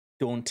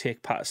don't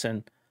take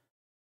Patterson,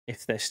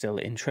 if they're still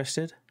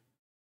interested.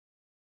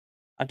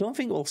 I don't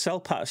think we'll sell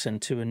Patterson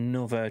to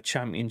another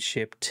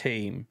Championship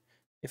team.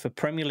 If a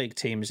Premier League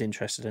team is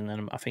interested in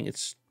them, I think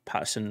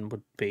Patterson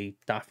would be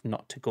daft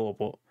not to go,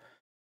 but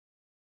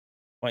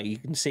like you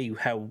can see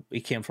how he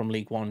came from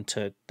League One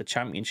to the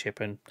Championship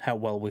and how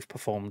well we've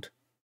performed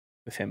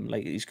with him.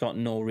 Like he's got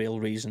no real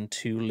reason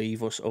to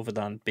leave us other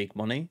than big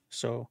money,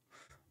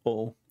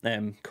 or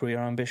career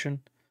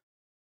ambition.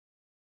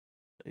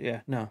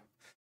 Yeah, no.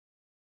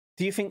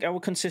 Do you think our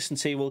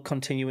consistency will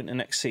continue into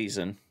next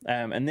season?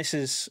 And this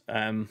is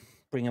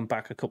bringing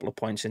back a couple of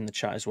points in the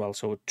chat as well.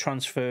 So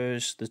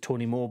transfers, the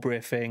Tony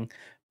Mowbray thing,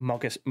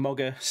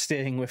 Mogga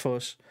staying with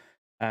us.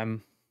 Yeah,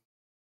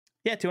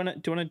 do you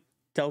want to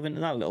delve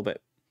into that a little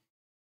bit,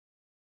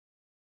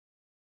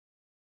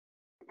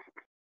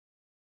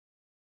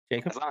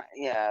 Jacob?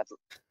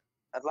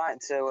 I'd like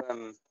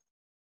to.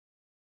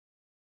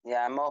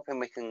 Yeah, I'm hoping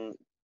we can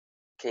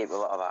keep a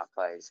lot of our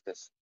players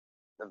because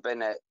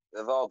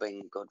they've all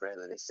been good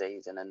really this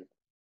season, and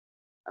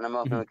I'm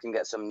hoping we can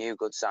get some new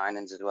good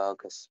signings as well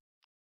because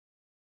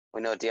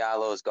we know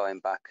Diallo's going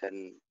back,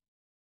 and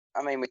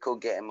I mean we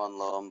could get him on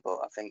loan, but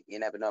I think you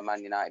never know.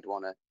 Man United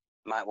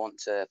might want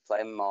to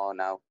play him more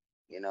now,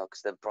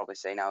 because they've probably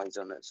seen how he's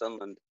done at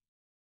Sunderland.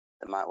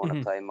 They might want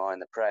to play more in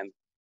the Prem,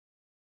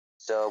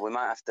 so we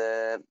might have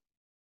to.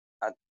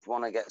 I'd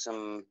want to get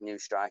some new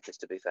strikers,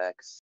 to be fair,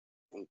 because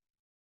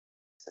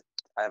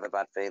I have a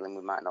bad feeling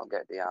we might not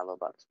get Diallo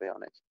back, to be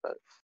honest. But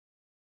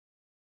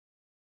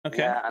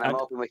okay, yeah, and I'm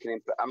hoping we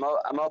can. I'm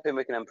hoping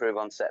we can improve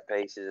on set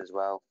pieces as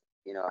well.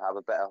 Have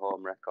a better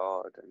home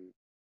record, and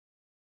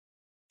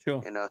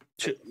sure.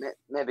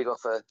 Maybe go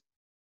for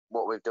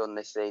what we've done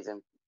this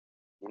season.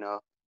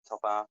 Top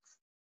half.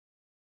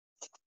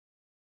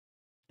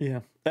 Yeah,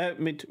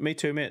 me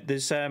too, mate.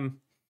 There's a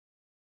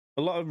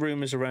lot of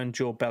rumours around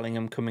Joe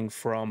Bellingham coming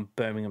from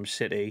Birmingham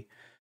City.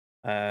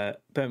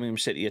 Birmingham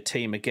City, a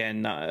team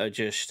again that are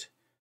just,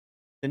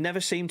 they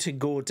never seem to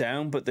go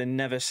down, but they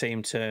never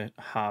seem to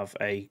have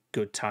a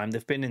good time.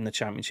 They've been in the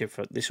Championship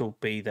this will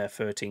be their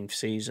 13th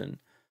season.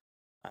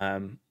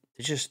 They've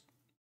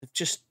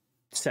just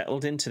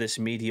settled into this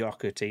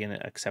mediocrity and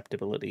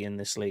acceptability in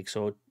this league.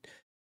 So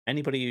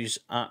anybody who's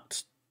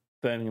at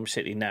Birmingham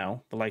City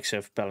now, the likes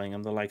of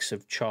Bellingham, the likes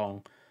of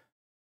Chong,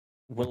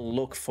 will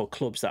look for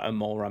clubs that are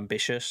more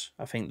ambitious.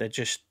 I think they're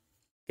just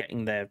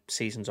getting their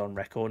seasons on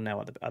record now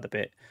at the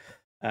bit.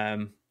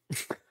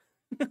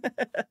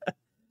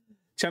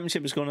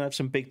 Championship is going to have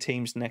some big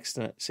teams next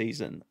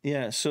season.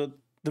 Yeah, so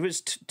there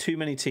is too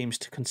many teams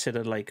to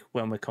consider, like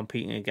when we're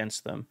competing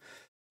against them.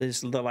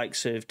 There's the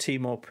likes of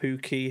Timur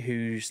Pukki,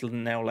 who's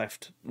now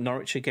left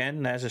Norwich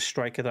again. There's a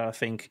striker that I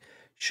think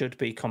should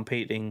be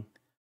competing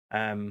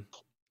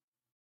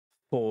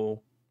for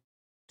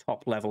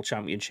top level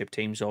Championship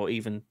teams, or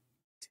even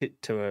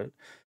to a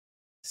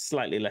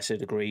slightly lesser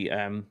degree,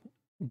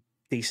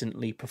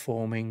 decently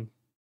performing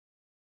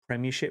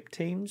Premiership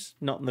teams,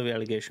 not in the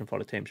relegation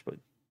fodder teams, but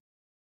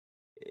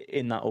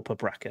in that upper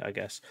bracket, I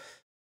guess.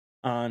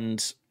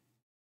 And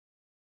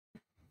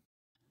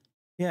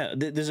yeah,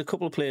 there's a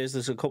couple of players,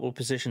 there's a couple of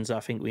positions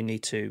I think we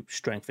need to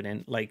strengthen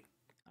in. Like,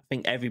 I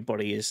think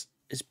everybody is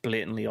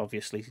blatantly,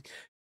 obviously,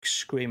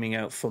 screaming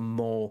out for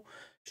more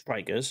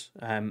strikers.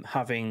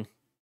 Having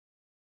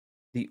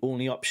the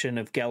only option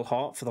of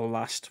Gelhardt for the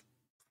last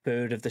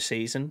third of the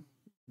season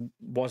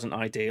wasn't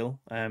ideal.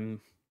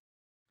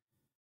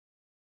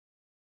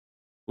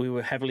 We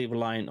were heavily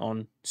reliant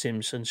on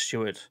Sims and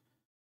Stewart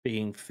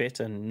being fit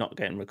and not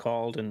getting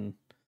recalled, and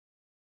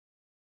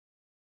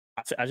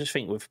I just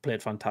think we've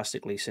played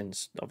fantastically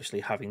since obviously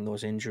having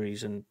those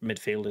injuries and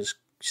midfielders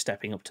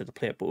stepping up to the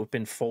plate. But we've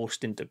been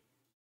forced into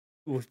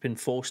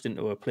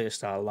a play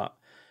style that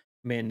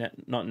may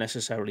not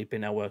necessarily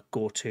been our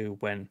go-to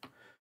when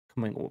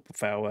coming up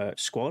with our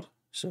squad.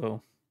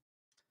 So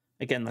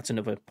again, that's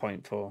another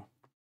point for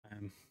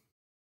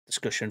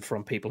discussion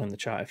from people in the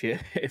chat.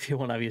 If you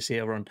want to have your say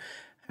on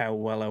how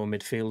well our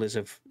midfielders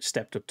have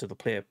stepped up to the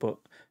plate, but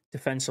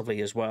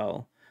defensively as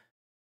well.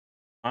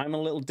 I'm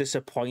a little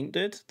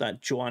disappointed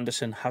that Joe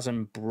Anderson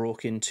hasn't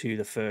broke into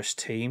the first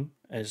team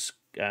as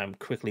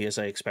quickly as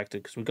I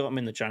expected, because we got him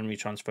in the January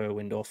transfer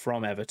window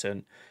from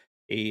Everton.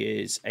 He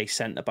is a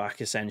centre-back,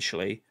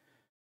 essentially,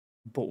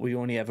 but we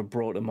only ever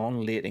brought him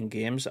on late in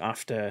games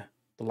after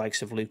the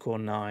likes of Luke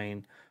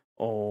O'Nien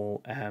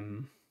or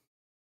Dan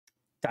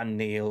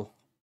Neil,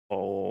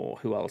 or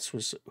who else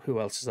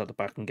is at the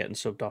back and getting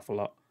subbed off a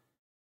lot.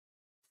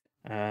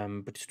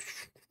 But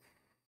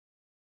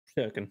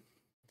Durkin.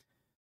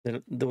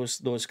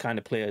 Those kind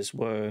of players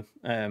were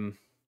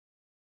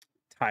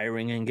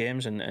tiring in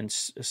games and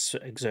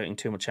exerting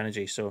too much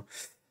energy. So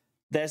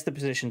there's the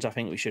positions I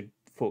think we should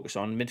focus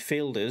on.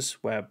 Midfielders,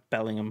 where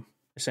Bellingham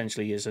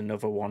essentially is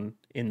another one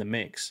in the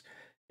mix,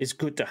 is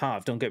good to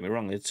have. Don't get me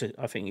wrong.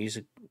 I think he's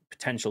a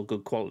potential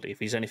good quality. If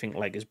he's anything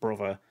like his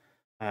brother,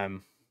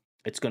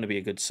 it's going to be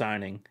a good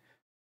signing.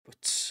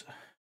 But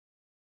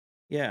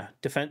yeah,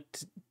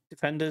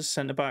 defenders,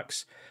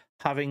 centre-backs,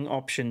 having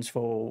options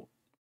for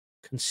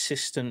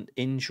consistent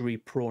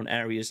injury-prone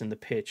areas in the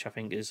pitch, I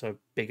think, is a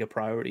bigger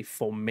priority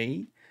for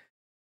me.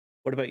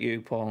 What about you,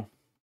 Paul?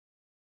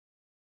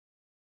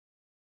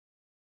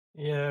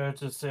 Yeah, it's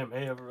the same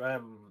here.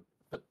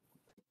 But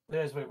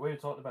we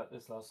talked about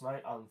this last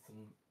night,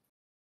 Anthony.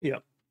 Yeah.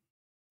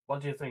 What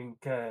do you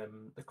think the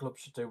club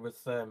should do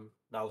with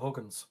Niall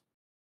Huggins?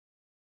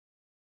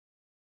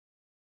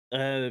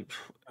 As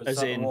Because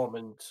at the in,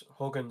 moment,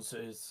 Huggins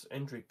is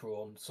injury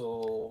prone,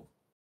 so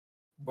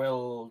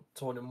will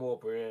Tony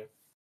Mowbray,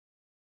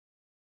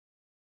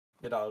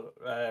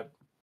 I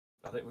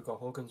think we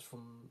got Huggins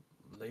from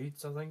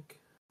Leeds, I think.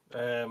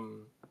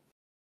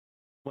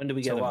 when do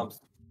we get him?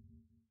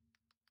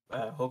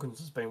 Huggins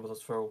has been with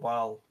us for a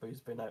while, but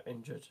he's been out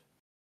injured.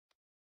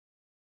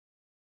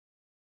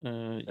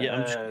 I'm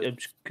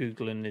just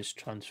googling his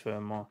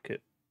transfer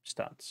market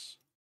stats.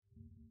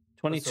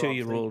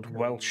 22-year-old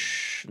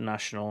Welsh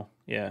national.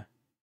 Yeah.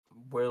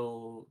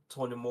 Will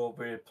Tony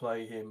Mowbray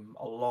play him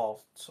a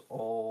lot,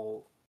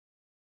 or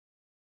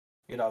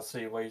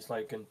see what he's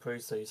like in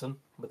pre-season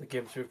with the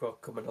games we've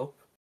got coming up,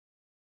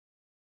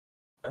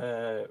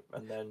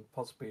 and then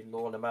possibly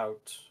loan him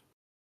out,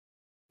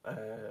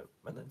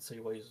 and then see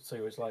what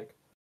he's like.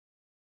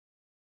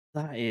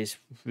 That is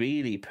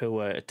really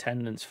poor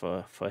attendance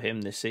for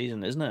him this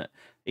season, isn't it?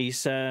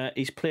 He's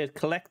played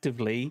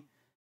collectively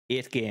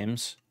 8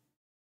 games,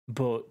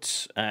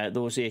 but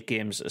those 8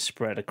 games are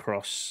spread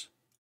across.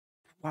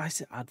 Why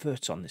is it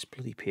adverts on this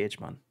bloody page,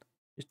 man?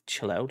 Just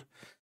chill out.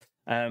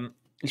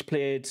 He's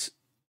played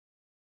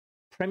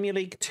Premier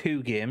League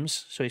 2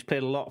 games, so he's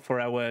played a lot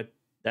for our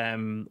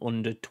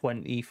under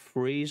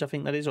 23s, I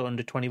think that is, or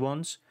under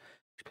 21s.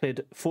 He's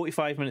played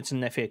 45 minutes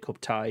in an FA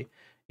Cup tie.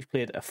 He's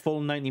played a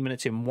full 90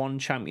 minutes in 1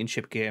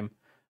 championship game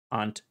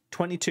and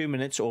 22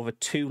 minutes over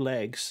 2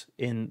 legs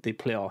in the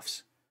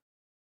playoffs.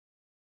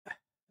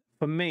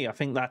 For me, I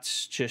think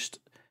that's just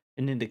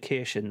an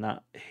indication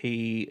that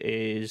he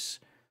is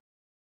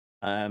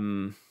not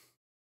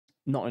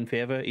in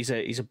favour. He's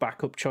a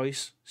backup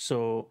choice.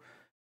 So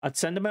I'd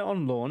send him out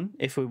on loan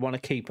if we want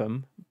to keep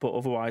him, but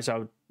otherwise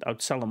I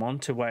would sell him on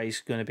to where he's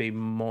going to be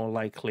more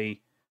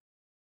likely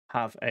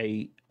have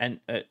a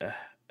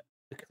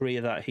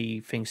career that he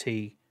thinks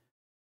he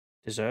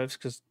deserves,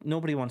 because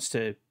nobody wants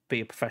to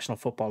be a professional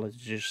footballer to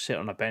just sit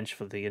on a bench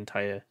for the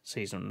entire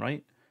season,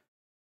 right?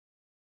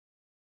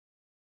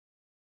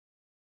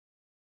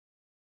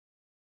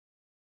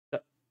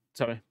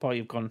 Sorry, Paul,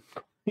 you've gone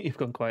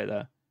quiet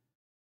there.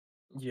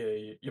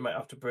 Yeah, you might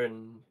have to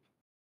bring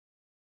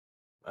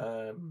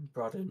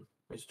Brad in.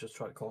 He's just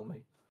trying to call me.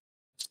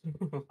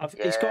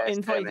 He's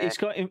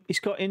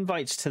got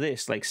invites to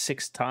this like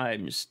 6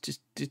 times.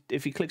 Just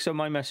if he clicks on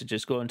my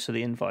messages, go into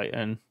the invite,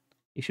 and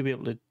he should be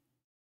able to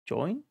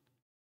join.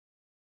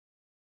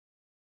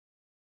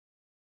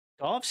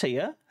 Darv's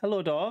here.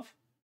 Hello, Darv.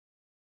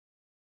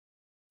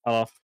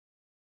 Hello.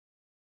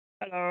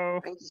 I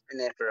think he's been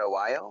there for a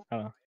while.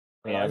 Oh.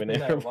 Yeah, I've been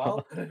there for a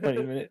while.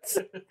 20 minutes.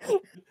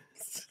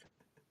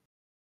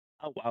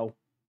 Oh wow.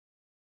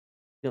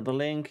 Got the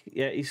link.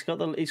 Yeah, he's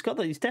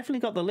definitely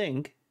got the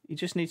link. He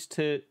just needs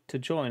to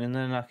join, and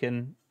then I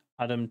can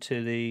add him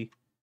to the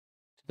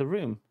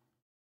room.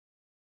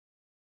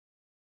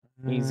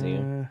 Easy.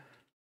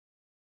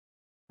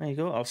 There you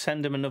go. I'll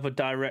send him another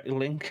direct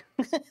link.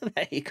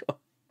 There you go.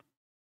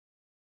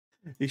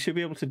 You should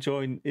be able to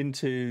join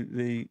into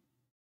the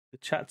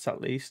chats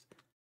at least.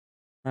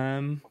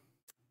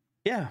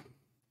 Yeah,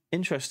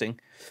 interesting.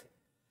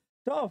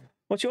 Dov,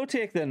 what's your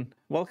take then?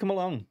 Welcome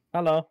along.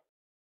 Hello.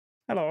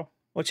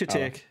 What's your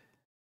take?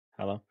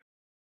 Hello.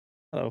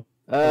 Hello.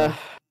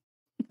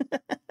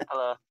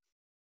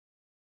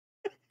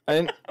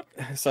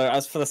 So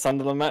as for the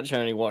Sunderland match, I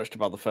only watched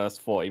about the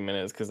first 40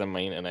 minutes because then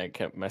my internet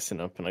kept messing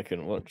up and I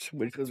couldn't watch,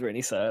 which was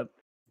really sad.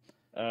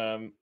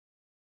 I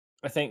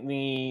think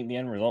the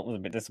end result was a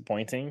bit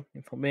disappointing,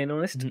 if I'm being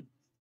honest.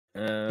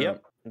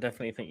 Yep. I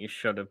definitely think you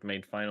should have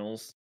made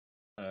finals.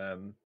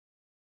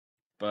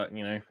 But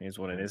here's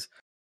what it is.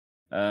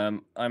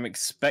 I'm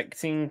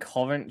expecting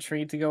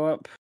Coventry to go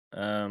up.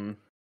 I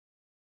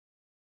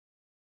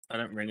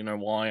don't really know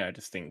why. I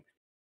just think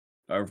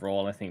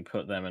overall, I think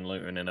put them and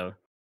Luton in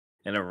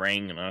a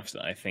ring, and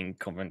I think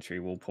Coventry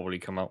will probably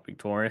come out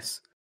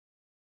victorious.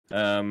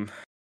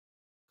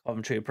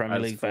 Coventry are Premier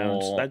League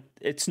bound.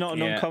 It's not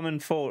an uncommon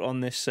thought on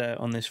this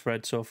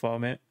thread so far,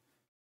 mate.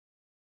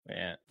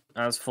 Yeah.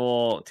 As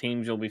for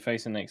teams you'll be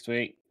facing next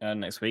season.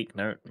 Next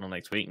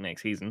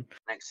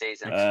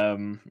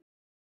season.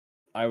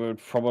 I would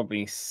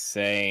probably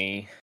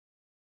say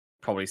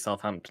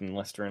Southampton,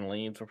 Leicester, and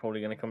Leeds are probably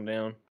going to come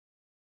down.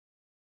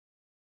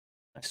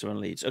 Leicester and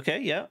Leeds.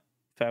 Okay, yeah,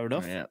 fair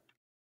enough. Yeah.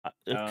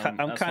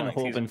 I'm kind of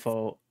hoping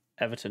for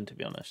Everton, to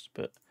be honest,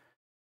 but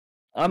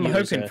I'm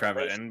hoping for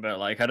Everton, but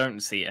I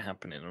don't see it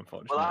happening,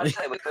 unfortunately. Well, I'd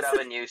say we could have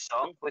a new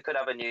song.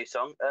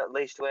 At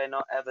least we're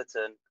not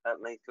Everton.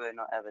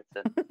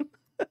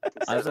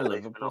 As a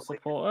Liverpool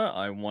supporter,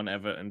 I want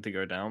Everton to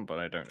go down, but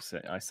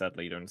I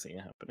sadly don't see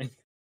it happening.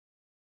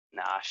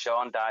 Nah,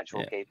 Sean Dyche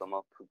will keep them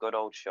up. Good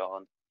old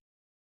Sean.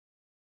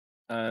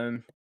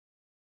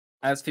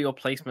 As for your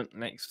placement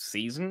next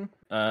season,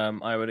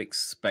 I would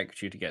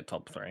expect you to get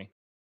top 3.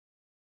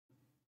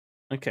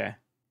 Okay.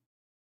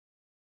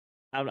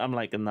 I'm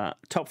liking that.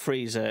 Top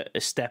 3 is a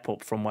step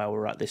up from where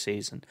we're at this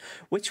season,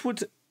 which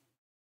would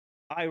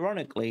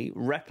ironically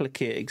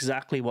replicate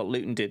exactly what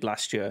Luton did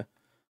last year.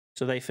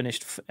 So they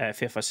finished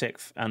fifth or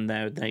sixth, and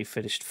they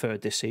finished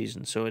third this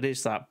season. So it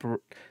is that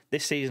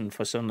this season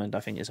for Sunderland, I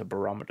think, is a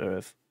barometer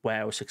of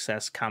where our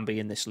success can be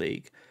in this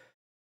league.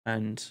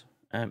 And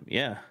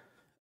yeah,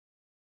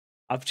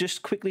 I've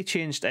just quickly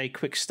changed a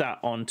quick stat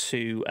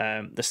onto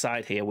the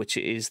side here, which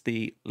is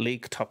the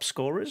league top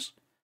scorers.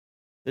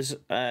 There's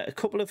a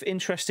couple of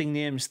interesting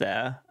names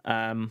there.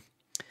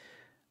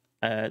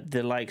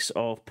 The likes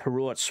of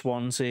Perrault at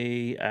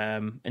Swansea,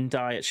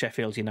 Ndiaye at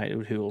Sheffield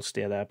United, who will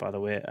stay there, by the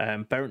way.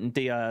 Berrenton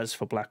Diaz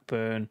for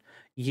Blackburn,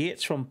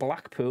 Yates from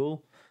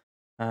Blackpool,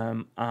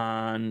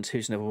 and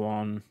who's another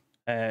one?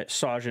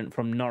 Sargent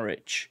from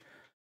Norwich.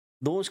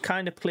 Those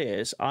kind of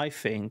players, I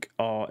think,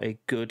 are a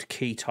good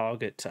key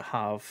target to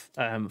have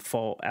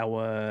for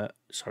our...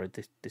 Sorry,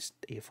 this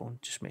earphone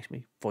just makes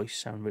my voice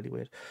sound really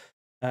weird.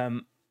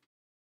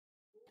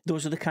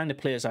 Those are the kind of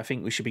players I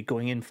think we should be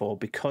going in for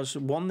because,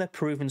 one, they're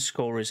proven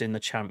scorers in the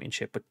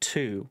Championship, but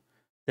two,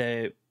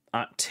 they're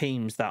at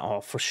teams that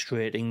are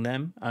frustrating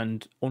them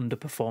and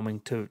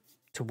underperforming to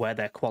where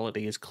their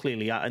quality is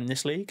clearly at in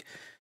this league.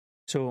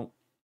 So,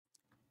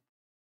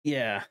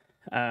 yeah.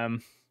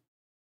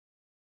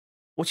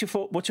 What's your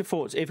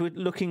thoughts? If we're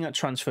looking at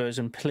transfers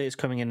and players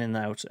coming in and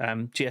out,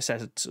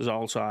 GSS has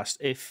also asked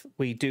if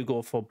we do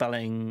go for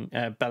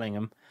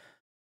Bellingham,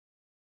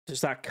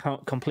 does that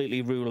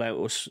completely rule out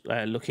us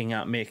looking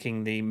at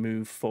making the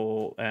move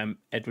for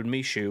Edward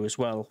Michu as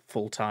well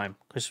full time?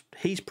 Because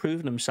he's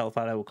proven himself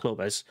at our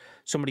club as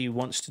somebody who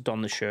wants to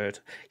don the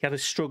shirt. He had a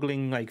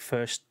struggling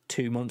first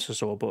 2 months or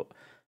so, but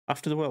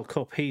after the World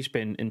Cup, he's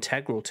been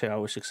integral to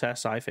our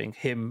success. I think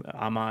him,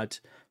 Ahmad,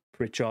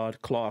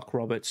 Pritchard, Clark,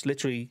 Roberts,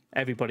 literally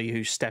everybody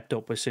who stepped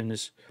up as soon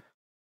as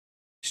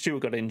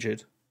Stewart got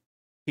injured.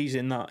 He's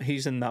in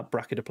that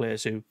bracket of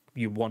players who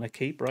you want to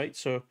keep, right?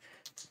 So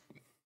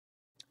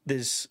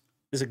there's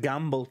a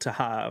gamble to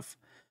have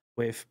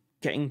with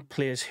getting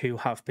players who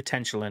have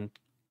potential and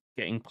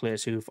getting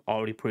players who've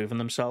already proven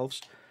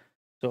themselves.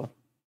 So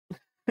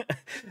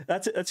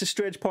that's a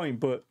strange point,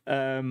 but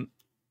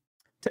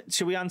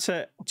should we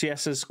answer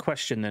GS's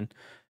question then?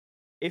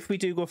 If we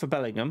do go for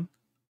Bellingham,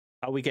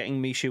 are we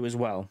getting Michu as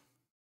well?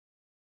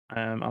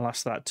 I'll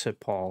ask that to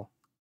Paul.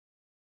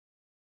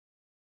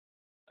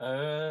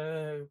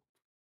 I'm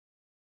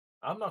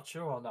not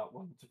sure on that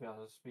one, to be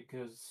honest,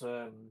 because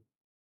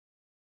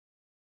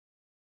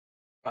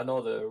I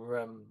know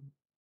the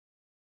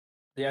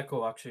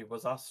Echo actually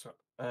was asked.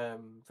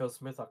 Phil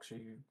Smith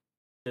actually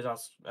did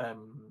ask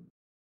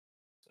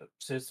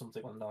say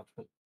something on that,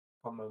 but I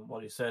can't remember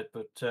what he said.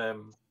 But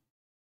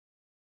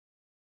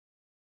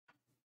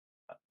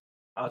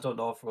I don't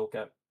know if we'll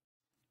get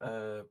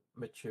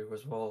Michu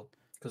as well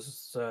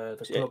because the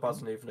club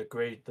hasn't even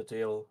agreed the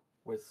deal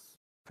with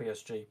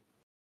PSG.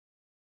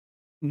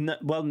 No,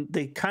 well,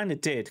 they kind of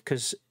did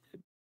because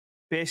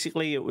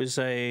basically it was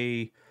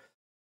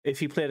if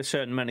you played a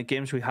certain amount of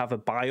games, we have a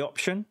buy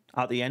option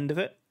at the end of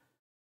it.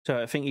 So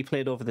I think he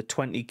played over the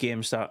 20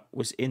 games that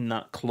was in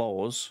that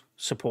clause,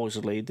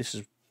 supposedly. This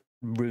is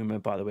rumour,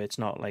 by the way. It's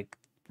not like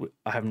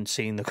I haven't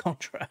seen the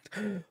contract.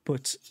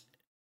 But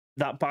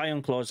that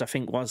buy-on clause, I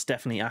think, was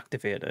definitely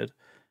activated.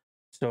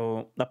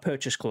 So that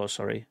purchase clause,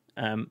 sorry.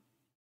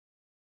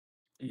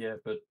 Yeah,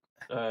 but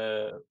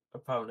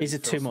apparently... Is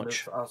it too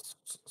much?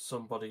 Asked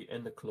somebody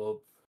in the club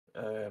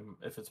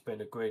if it's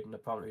been agreed, and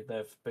apparently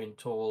they've been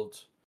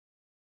told...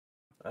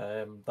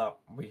 that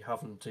we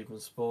haven't even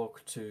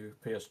spoke to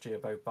PSG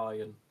about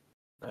buying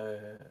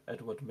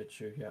Edward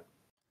Michu yet.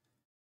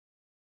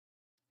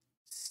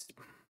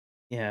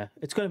 Yeah,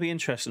 it's going to be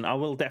interesting. I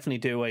will definitely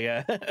do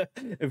a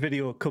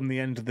video come the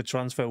end of the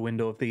transfer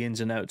window of the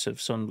ins and outs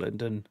of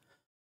Sunderland and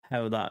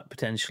how that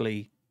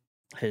potentially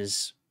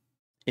has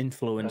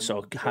influenced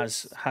or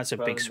has a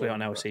big sway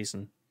on our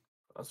season.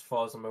 As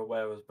far as I'm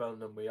aware, as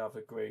Bellingham, we have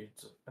agreed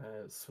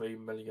 3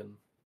 million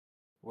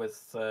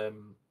with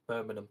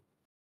Birmingham.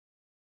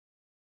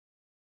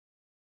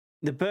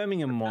 The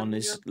Birmingham one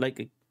is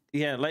like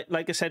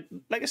I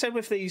said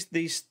with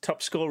these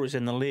top scorers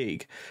in the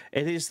league,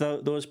 it is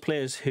those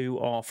players who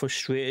are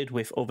frustrated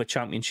with other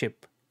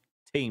Championship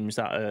teams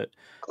that are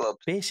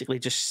basically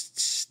just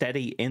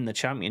steady in the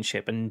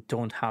Championship and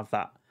don't have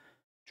that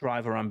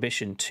drive or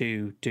ambition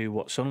to do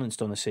what Sunderland's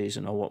done this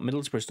season or what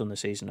Middlesbrough's done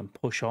this season and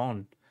push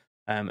on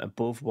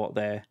above what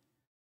they're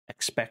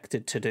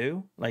expected to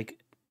do. Like,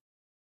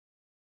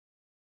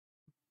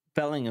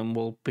 Bellingham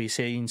will be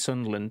seeing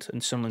Sunderland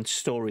and Sunderland's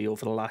story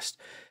over the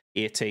last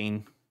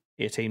 18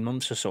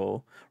 months or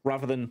so,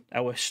 rather than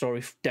our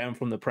story down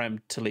from the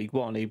Prem to League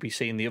One. He'll be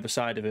seeing the other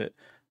side of it.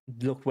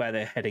 Look where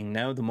they're heading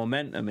now. The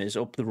momentum is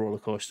up the roller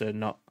coaster,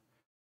 not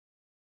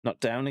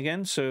down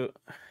again. So,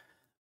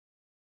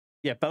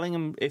 yeah,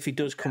 Bellingham, if he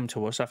does come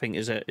to us, I think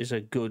is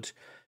a good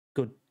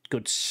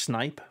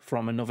snipe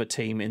from another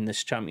team in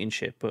this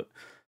Championship. But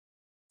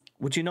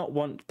would you not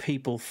want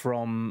people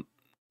from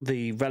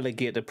the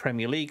relegated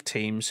Premier League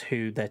teams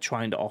who they're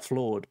trying to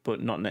offload,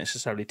 but not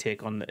necessarily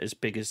take on as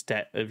big as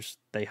debt as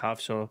they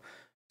have? So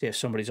if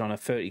somebody's on a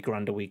 30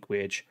 grand a week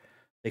wage,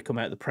 they come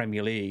out of the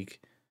Premier League,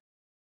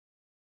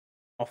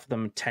 offer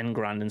them 10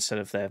 grand instead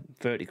of their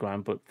 30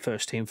 grand, but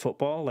first team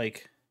football.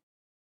 Like,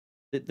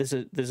 there's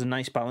a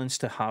nice balance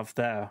to have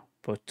there,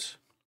 but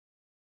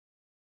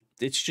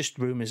it's just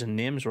rumours and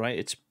names,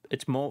 right?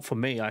 It's more, for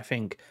me, I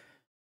think,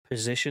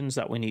 positions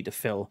that we need to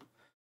fill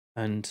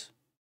and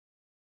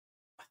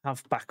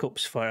have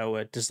backups for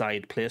our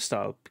desired play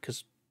style,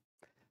 because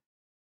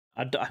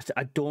I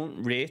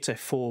don't rate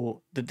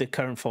the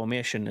current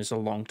formation as a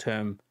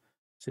long-term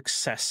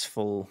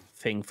successful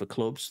thing for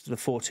clubs. The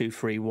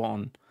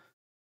 4-2-3-1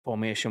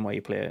 formation where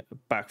you play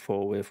back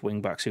four with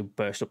wing backs who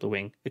burst up the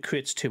wing, it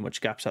creates too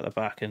much gaps at the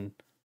back and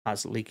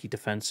has leaky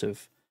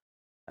defensive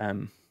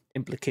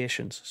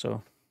implications.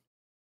 So,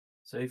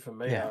 see, for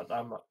me, yeah.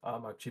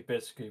 I'm actually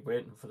basically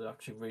waiting for the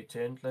actually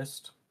retained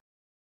list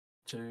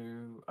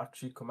to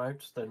actually come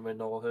out. Then we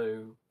know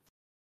who,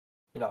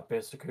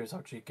 basically who's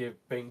actually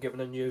been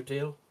given a new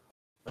deal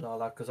and all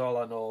that. Because all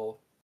I know,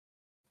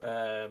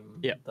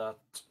 that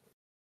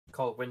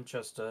Carl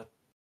Winchester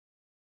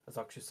has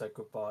actually said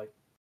goodbye.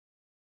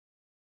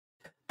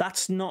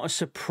 That's not a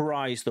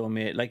surprise, though,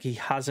 mate. Like, he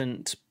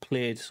hasn't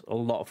played a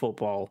lot of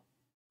football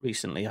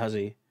recently, has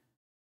he?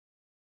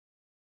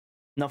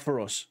 Not for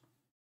us.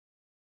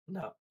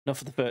 No. Not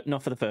for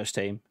the first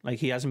team. Like,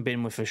 he hasn't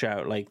been with a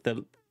shout. Like,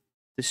 there's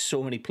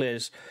so many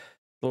players,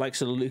 the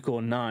likes of Luke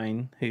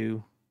 9,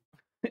 who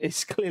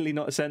is clearly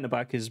not a centre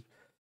back, has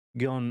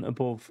gone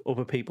above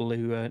other people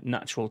who are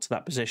natural to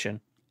that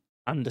position.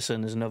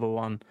 Anderson is another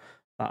one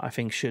that I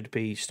think should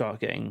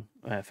start getting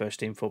first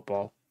team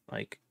football.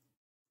 Like,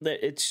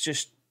 it's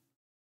just,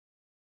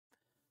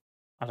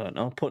 I don't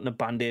know, putting a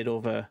band-aid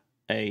over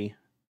a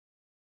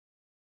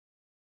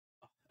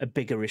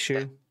bigger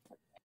issue.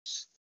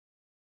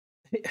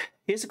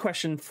 Here's a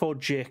question for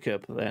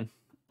Jacob then.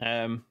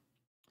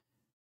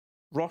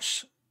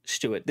 Ross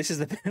Stewart, this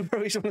is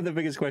probably one of the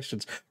biggest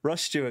questions.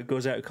 Ross Stewart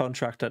goes out of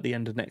contract at the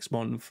end of next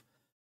month.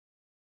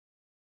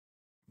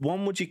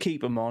 1, would you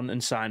keep him on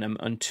and sign him?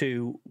 And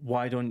 2,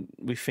 why don't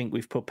we think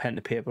we've put pen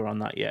to paper on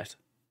that yet?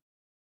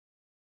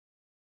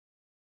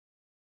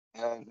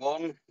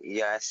 1,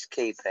 yes,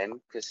 keep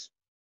him, because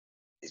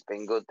he's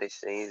been good this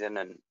season,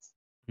 and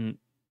and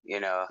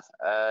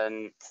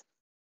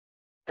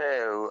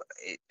 2,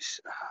 it's,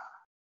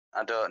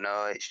 I don't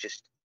know, it's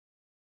just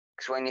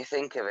because when you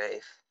think of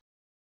it,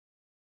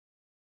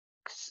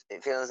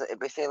 it'd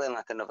be feeling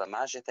like another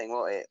Mazza thing,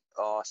 won't it?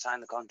 Or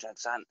sign the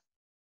contract,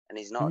 and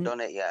he's not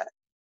done it yet.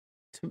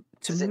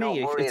 Does it not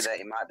worry that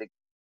he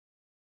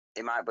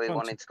might be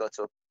wanting to go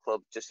to a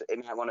club? Just he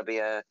might want to be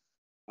a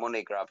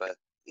money grabber.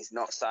 He's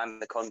not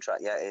signed the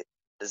contract yet.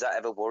 Does that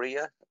ever worry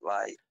you?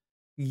 Like,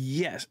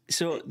 yes.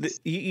 So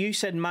you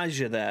said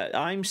Mazza there.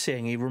 I'm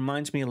saying he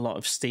reminds me a lot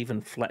of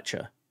Stephen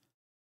Fletcher.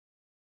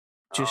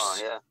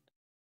 I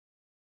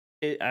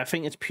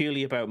think it's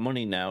purely about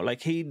money now.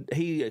 Like,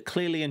 he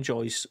clearly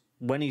enjoys,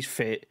 when he's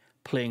fit,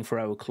 playing for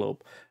our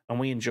club, and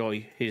we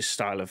enjoy his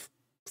style of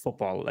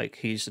football. Like,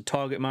 he's a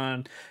target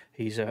man.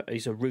 He's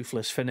a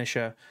ruthless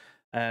finisher.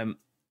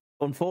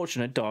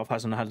 Unfortunate, Dov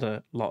hasn't had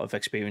a lot of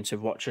experience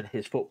of watching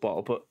his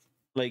football, but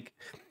like,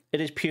 it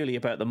is purely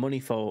about the money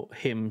for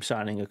him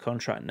signing a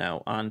contract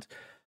now. And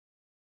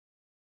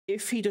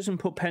if he doesn't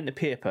put pen to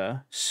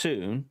paper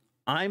soon,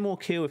 I'm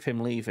okay with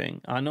him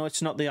leaving. I know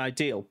it's not the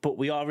ideal, but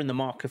we are in the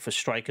market for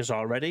strikers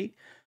already.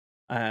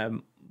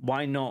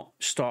 Why not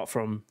start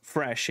from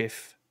fresh?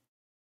 If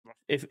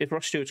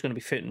Ross Stewart's going to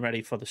be fit and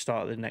ready for the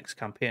start of the next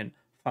campaign,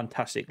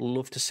 fantastic.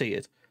 Love to see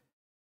it.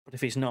 But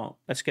if he's not,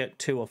 let's get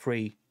 2 or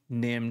 3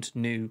 named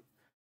new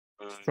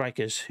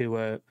strikers who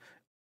are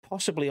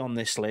possibly on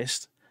this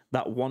list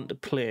that want to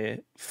play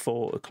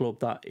for a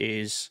club that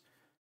has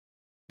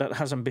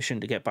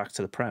ambition to get back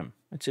to the Prem.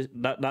 It's just,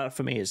 that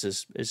for me is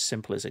as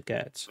simple as it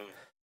gets.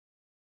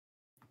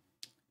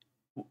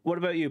 What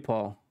about you,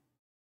 Paul?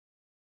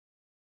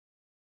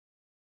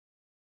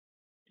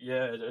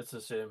 Yeah, it's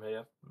the same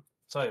here.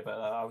 Sorry about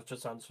that. I was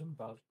just answering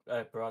Brad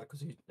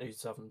because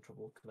he's having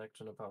trouble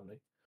connecting apparently.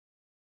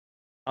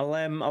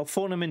 I'll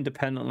phone him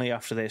independently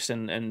after this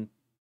and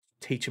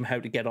teach him how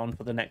to get on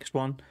for the next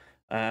one.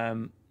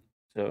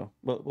 So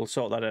we'll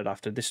sort that out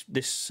after this.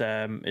 This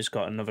has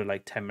got another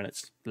like 10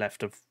 minutes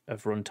left of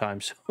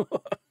runtime, so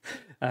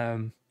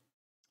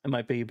it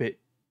might be a bit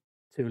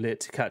too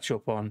late to catch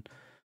up on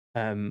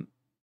that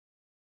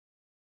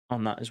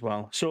as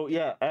well. So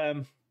yeah,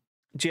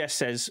 GS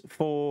says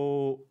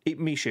for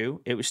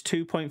Mishu, it was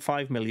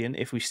 2.5 million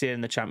if we stayed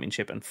in the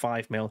Championship and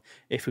 5 mil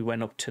if we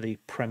went up to the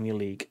Premier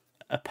League.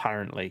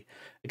 Apparently,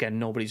 again,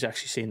 nobody's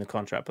actually seen the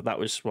contract, but that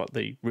was what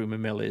the rumor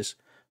mill is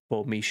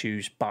for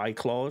Mishu's buy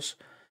clause.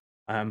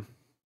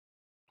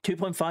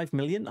 2.5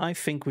 million. I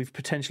think we've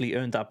potentially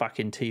earned that back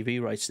in TV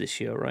rights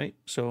this year, right?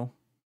 So,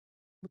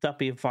 would that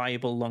be a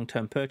viable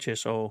long-term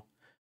purchase, or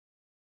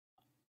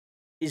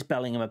is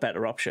Bellingham a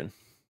better option?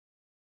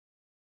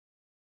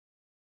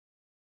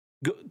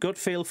 Good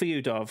feel for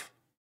you, Dov.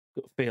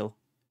 Good feel.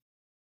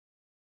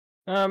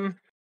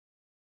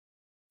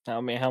 I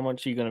mean, how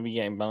much are you going to be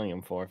getting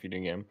Bellingham for if you do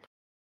get him?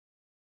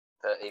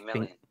 30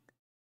 million.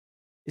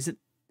 Is it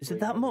Is it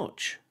that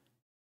much?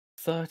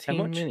 13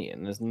 much?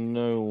 million? There's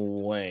no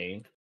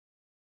way.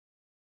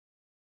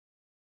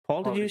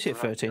 Paul, did Apparently you say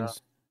correct, 13? yeah.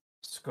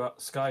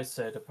 Sky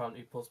said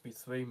apparently supposed to be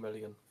 3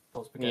 million.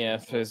 Supposed to be Yeah,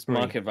 getting his Three.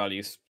 market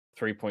value's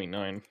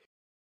 3.9.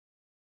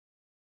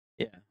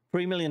 Yeah.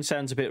 3 million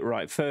sounds a bit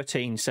right.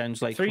 13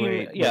 sounds like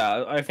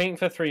Yeah, I think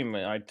for 3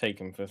 million, I'd take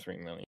him for 3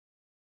 million.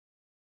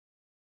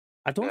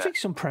 I don't Yeah. think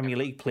some Premier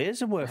League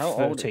players are worth How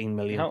old? 13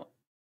 million.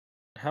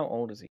 How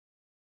old is he?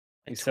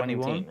 Like He's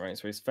 21? 17, right?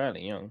 So he's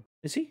fairly young.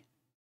 Is he?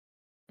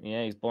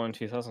 Yeah, he's born in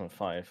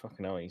 2005.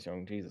 Fucking hell, he's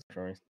young. Jesus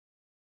Christ.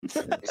 He's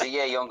a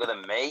year younger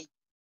than me.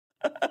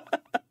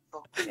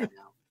 Fucking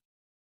hell.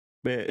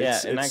 But Yeah,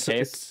 in that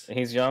case,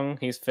 he's young,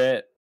 he's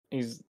fit,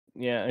 his fits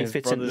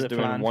into brother's the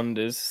doing plan.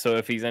 wonders. So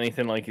if he's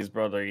anything like his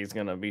brother, he's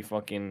gonna be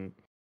fucking.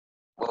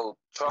 Well,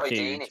 Troy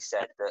Huge. Deeney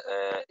said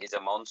that he's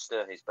a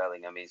monster. He's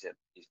Bellingham. He's a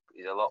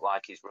lot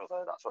like his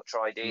brother. That's what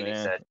Troy Deeney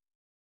Yeah. said.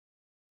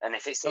 And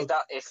if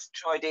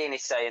Troy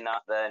Deeney's saying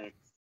that, then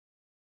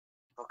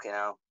fucking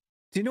hell.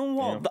 Do you know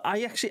what? Yeah.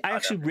 I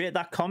actually rate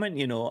that comment.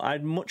 You know,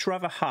 I'd much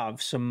rather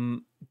have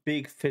some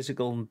big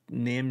physical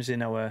names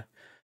in our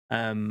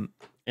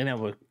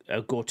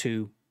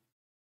go-to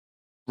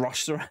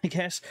roster. I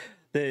guess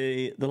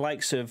the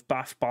likes of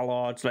Bath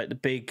Ballards, like the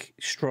big,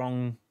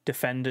 strong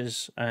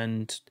defenders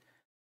and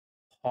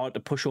hard to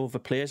push over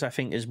players. I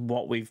think is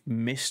what we've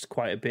missed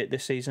quite a bit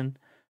this season.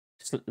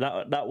 So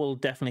that will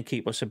definitely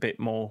keep us a bit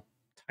more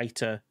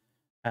tighter.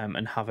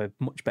 And have a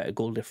much better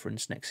goal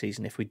difference next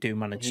season if we do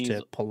manage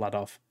to pull that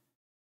off.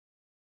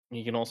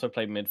 He can also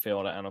play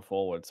midfielder and a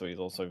forward, so he's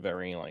also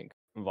very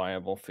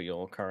viable for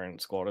your current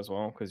squad as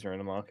well, because you're in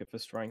the market for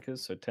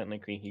strikers. So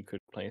technically, he could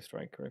play a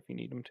striker if you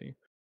need him to.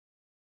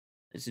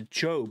 Is it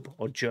Job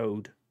or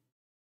Jode?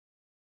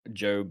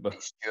 Job.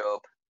 It's Job.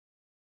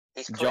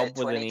 He's Job played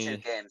with an 22 E.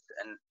 games,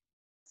 and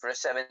for a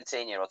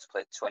 17-year-old to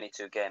play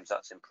 22 games,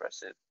 that's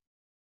impressive.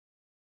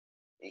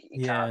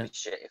 He can't be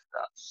shit if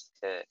that's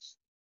the case.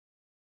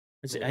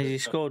 Has he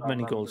scored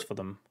many goals for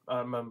them? I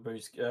remember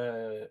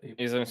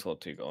He's only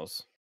scored 2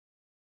 goals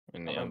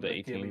in the under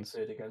the game he 18s.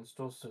 played against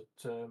us at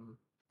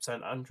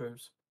St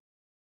Andrews.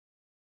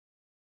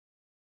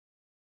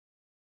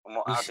 And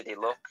how did he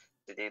look?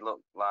 Did he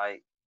look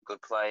like a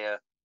good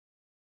player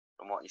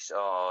from what you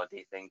saw, or do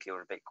you think he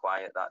was a bit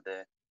quiet that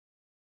day?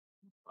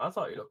 I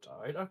thought he looked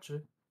alright,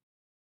 actually.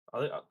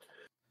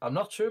 I'm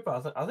not sure,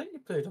 but I think he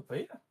played up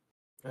here.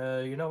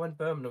 You know when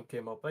Birmingham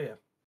came up here?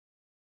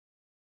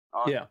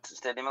 Oh, Yeah.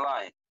 Stadium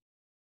Alive?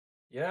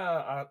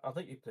 Yeah, I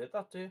think he played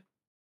that day.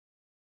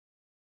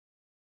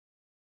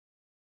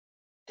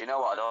 Do you know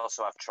what? I'd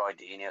also have Troy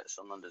Deeney at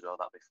Sunderland as well.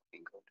 That'd be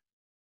fucking good.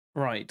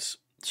 Right.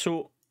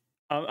 So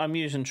I'm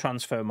using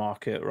Transfer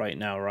Market right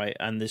now, right?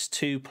 And there's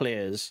 2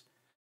 players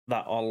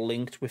that are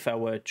linked with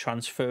our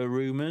transfer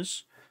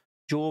rumours.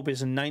 Job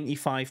is a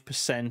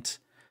 95%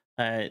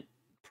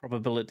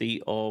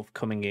 probability of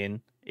coming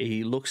in.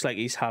 He looks like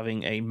he's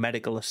having a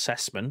medical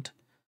assessment.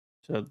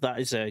 So that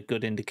is a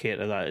good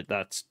indicator that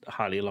that's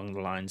highly along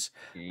the lines.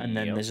 And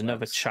then there's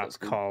another chap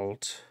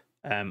called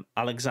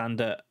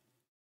Alexander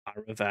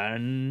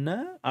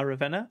Aravena,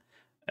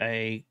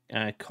 a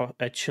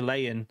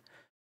Chilean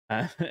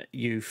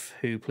youth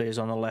who plays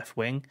on the left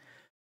wing,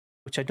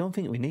 which I don't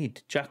think we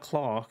need. Jack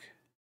Clark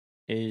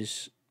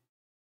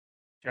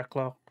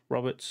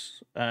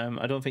Roberts.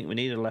 I don't think we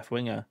need a left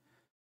winger.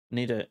 We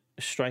need a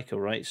striker,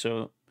 right?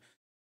 So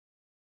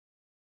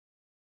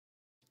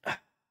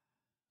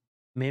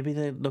maybe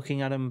they're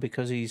looking at him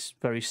because he's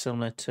very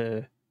similar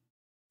to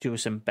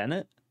Jewison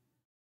Bennett,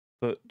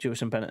 but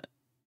Jewison Bennett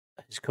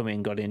has come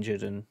in, got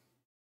injured, and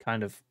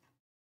kind of,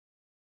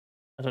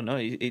 I don't know.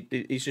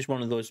 He's just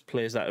one of those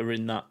players that are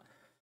in that.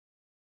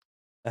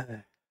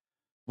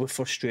 We're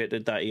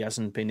frustrated that he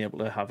hasn't been able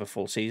to have a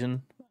full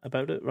season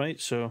about it, right?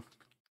 So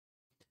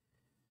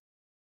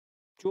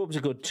Job's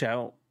a good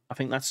shout. I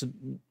think that's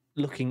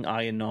looking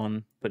iron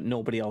on, but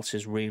nobody else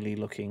is really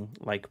looking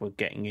like we're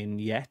getting in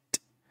yet.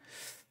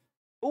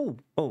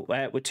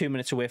 We're 2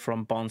 minutes away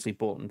from Barnsley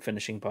Bolton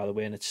finishing, by the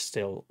way, and it's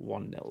still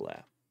 1-0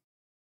 there.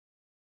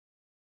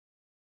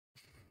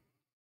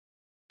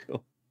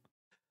 Cool.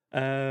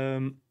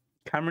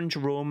 Cameron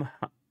Jerome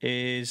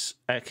has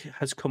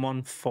come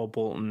on for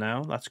Bolton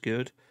now. That's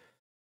good.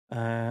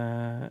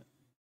 I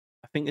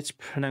think it's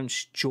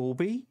pronounced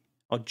Joby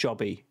or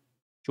Jobby.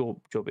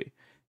 Jobby.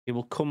 He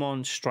will come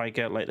on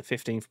striker like the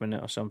 15th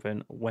minute or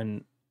something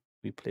when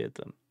we played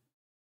them.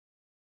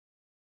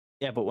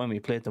 Yeah, but when we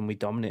played them, we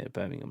dominated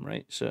Birmingham,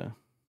 right? So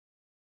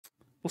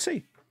we'll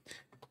see.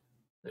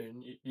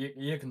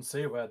 You can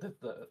see where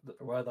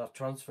where that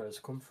transfer has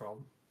come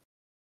from.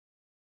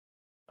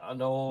 I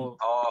know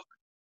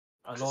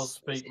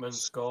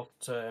Speakman's got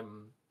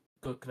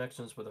good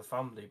connections with the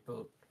family,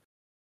 but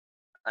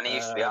and he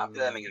used to be at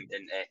Birmingham,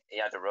 didn't he?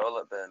 He had a role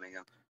at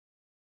Birmingham.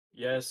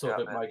 Yeah, so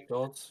did Mike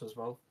Dodds as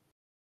well.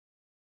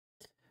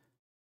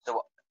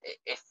 So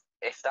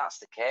if that's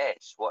the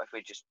case, what if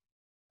we just?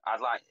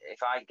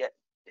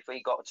 If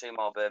we got 2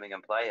 more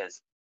Birmingham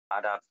players,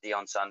 I'd have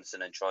Dion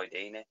Sanderson and Troy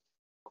Deeney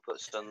up at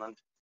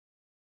Sunderland.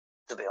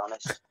 to be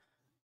honest.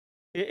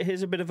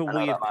 Here's a bit of a I know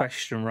weird that much.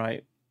 question,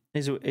 right?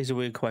 Here's a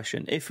weird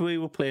question. If we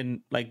were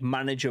playing like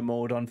manager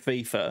mode on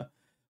FIFA,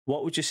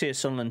 what would you say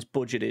Sunderland's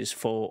budget is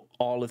for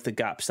all of the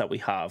gaps that we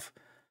have?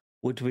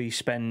 Would we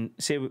spend,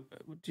 say, would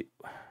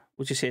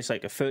you say it's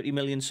like a 30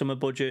 million summer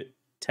budget,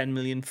 10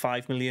 million,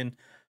 5 million?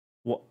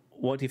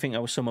 What do you think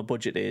our summer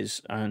budget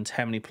is, and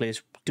how many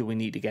players do we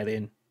need to get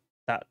in?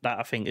 That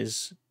I think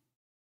is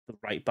the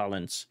right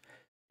balance.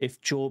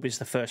 If Job is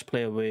the first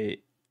player we're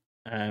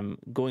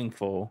going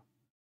for,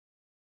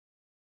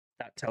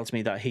 that tells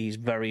me that he's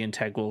very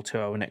integral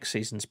to our next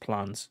season's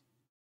plans.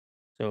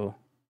 So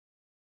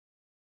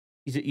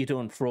you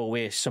don't throw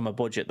away summer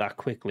budget that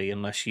quickly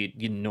unless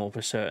you know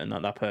for certain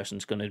that that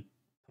person's going to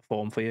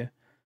perform for you.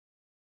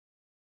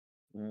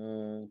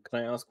 Can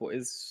I ask what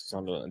is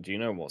Sunderland? Do you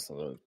know what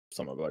the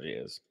summer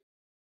budget is?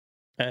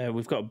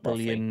 We've got a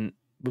billion. Roughly.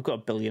 We've got a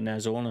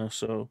billionaire's owner,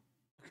 so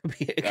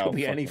it could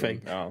be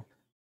anything. Oh,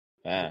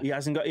 yeah. He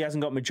hasn't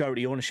got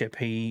majority ownership.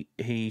 He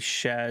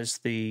shares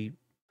the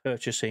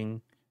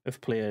purchasing of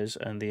players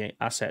and the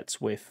assets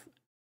with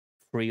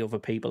 3 other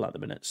people at the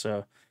minute.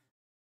 So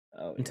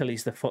until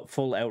he's the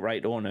full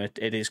outright owner,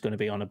 it is going to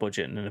be on a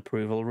budget and an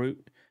approval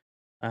route.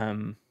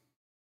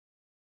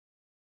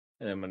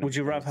 Would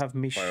you rather have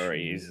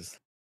priorities?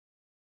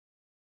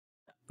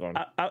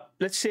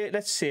 Let's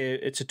say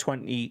it's a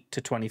 20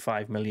 to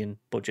 25 million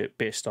budget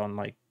based on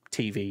like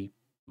TV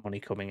money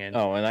coming in.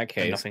 Oh, in that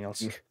case, nothing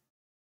else.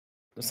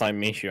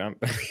 Sign Mishu.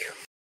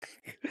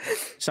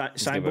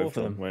 Sign both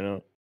of them. Why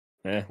not?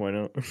 Yeah, why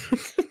not?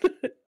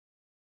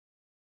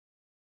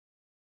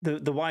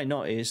 The why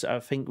not is I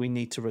think we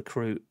need to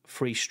recruit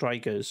 3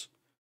 strikers.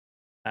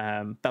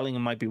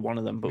 Bellingham might be one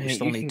of them, but we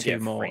still need 2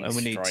 more, and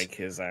we need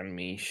strikers and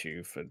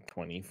Mishu for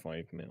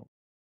 25 mil.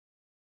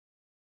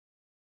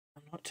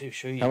 I'm not too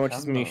sure. How much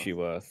is Mishu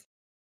worth?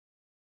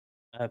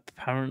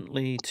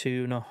 Apparently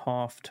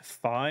 2.5 to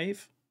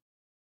 5.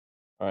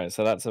 All right,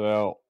 so that's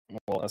about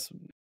that's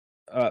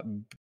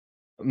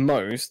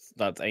most.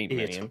 That's 8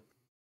 million.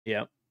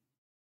 Yeah,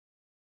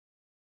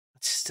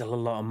 that's still a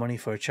lot of money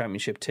for a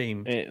championship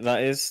team.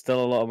 That is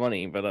still a lot of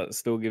money, but that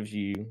still gives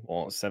you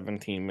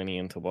 17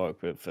 million to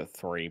work with for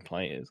 3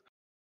 players.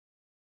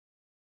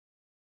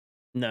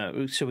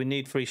 No, so we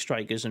need 3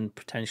 strikers and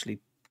potentially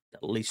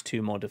at least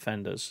 2 more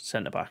defenders,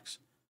 centre backs,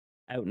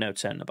 out and out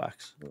centre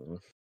backs.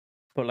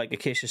 But like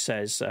Acacia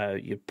says,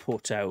 you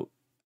put out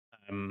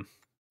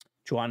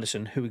Joe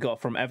Anderson, who we got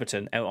from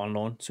Everton, out on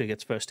loan, so he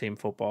gets first team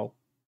football,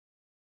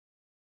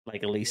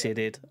 like Elise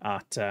did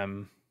at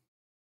Plymouth.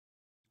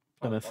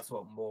 That's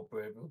what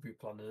Mowbray will be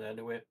planning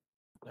anyway.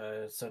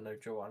 Send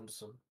out Joe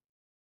Anderson.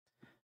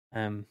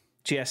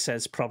 GS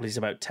says probably is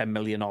about 10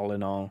 million all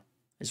in all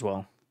as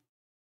well.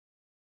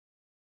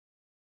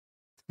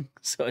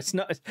 So it's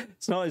not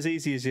as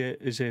easy as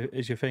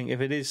you think.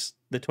 If it is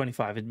the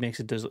 25, it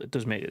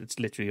does make it. It's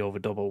literally over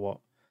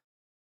double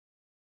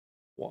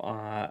what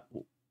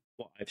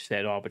I've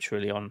said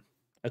arbitrarily on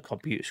a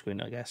computer screen,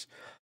 I guess.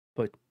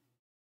 But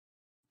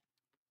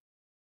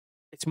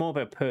it's more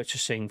about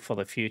purchasing for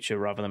the future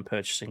rather than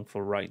purchasing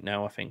for right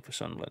now, I think, for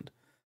Sunderland.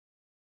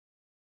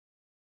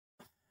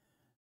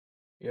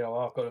 Yeah, well,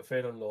 I've got a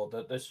feeling, Lord,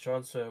 that this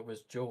transfer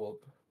was Job.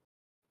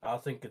 I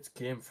think it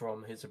came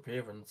from his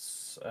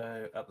appearance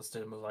at the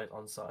Stadium of Light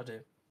on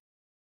Saturday.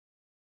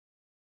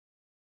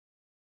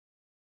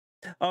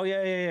 Oh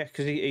yeah,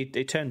 because he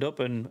turned up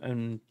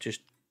and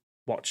just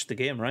watched the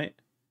game, right?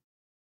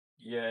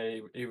 Yeah,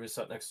 he was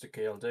sat next to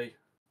KLD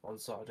on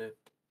Saturday.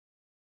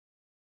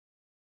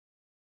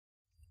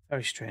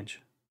 Very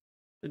strange.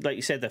 Like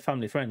you said, they're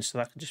family friends, so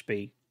that could just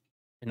be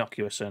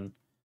innocuous and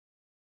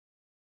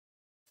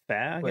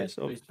fair, I guess.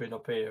 He's been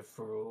up here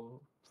for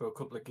a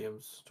couple of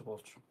games to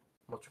watch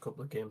a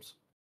couple of games.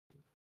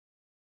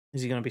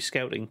 Is he going to be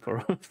scouting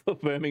for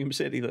Birmingham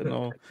City then?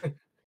 Or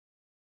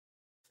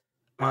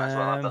might as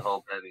well have the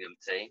whole Birmingham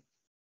team.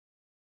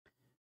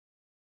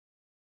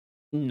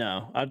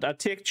 No, I'd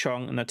take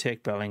Chong and I'd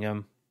take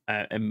Bellingham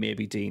and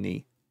maybe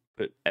Deeney,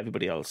 but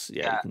everybody else,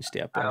 you can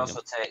stay up. I'd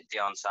also take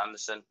Dion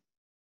Sanderson.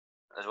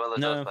 As well as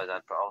those players,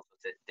 I'd also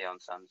take Dion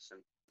Sanderson.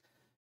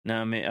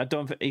 No, mate, I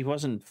don't. He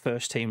wasn't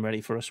first team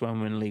ready for us when we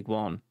were in League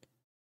One.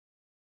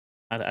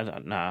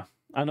 Nah.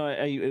 I know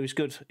it was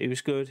good. He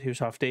was good. He was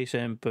half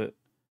decent, but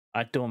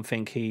I don't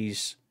think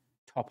he's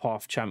top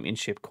half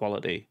championship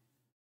quality.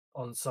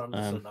 On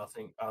Sanderson, I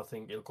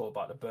think he'll go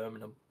back to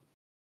Birmingham.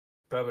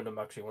 Birmingham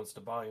actually wants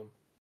to buy him.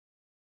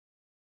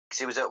 Because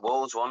he was at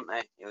Wolves, wasn't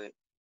he?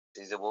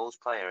 He's a Wolves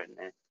player, isn't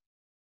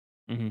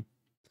he? Mm-hmm.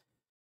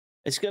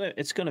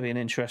 It's gonna be an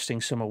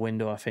interesting summer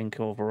window, I think,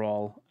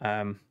 overall.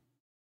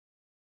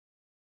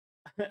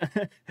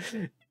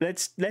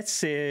 Let's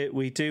say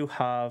we do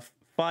have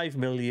 5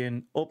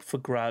 million up for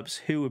grabs.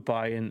 Who we're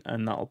buying,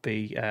 and that'll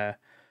be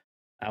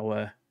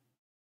our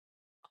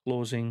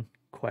closing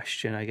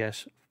question, I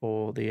guess,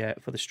 for the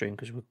stream,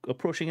 because we're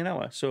approaching an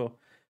hour. So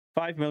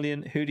 5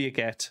 million. Who do you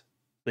get?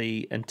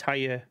 The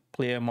entire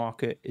player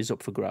market is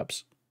up for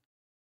grabs.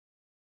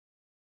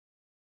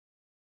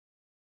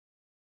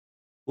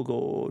 We'll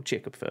go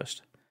Jacob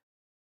first.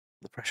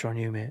 The pressure on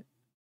you, mate.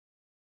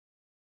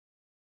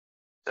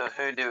 So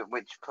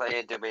which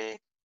player do we?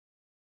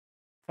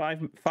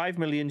 5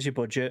 million's your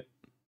budget.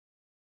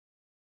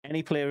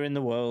 Any player in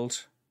the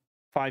world,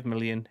 5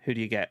 million. Who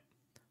do you get?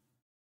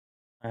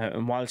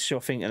 And whilst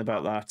you're thinking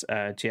about that,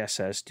 GS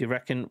says,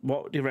 what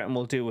do you reckon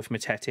we'll do with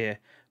Matete?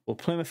 Will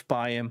Plymouth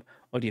buy him,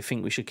 or do you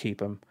think we should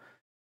keep him?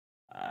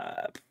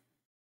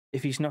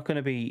 If he's not going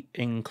to be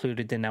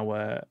included in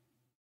our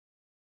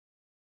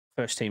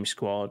first team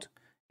squad,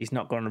 he's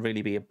not going to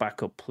really be a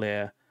backup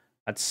player.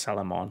 I'd sell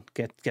him on,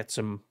 get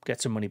some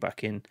money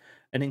back in,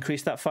 and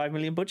increase that 5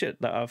 million budget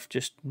that I've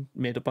just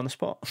made up on the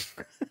spot.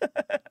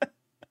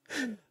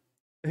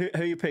 Who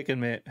are you picking,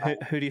 mate?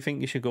 Who do you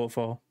think you should go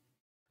for?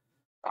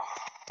 Oh.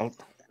 No,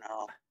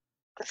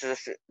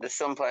 because there's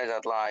some players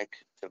I'd like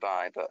to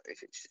buy, but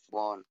if it's just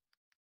one,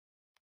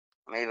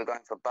 I'm either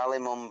going for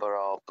Ballymumba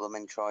or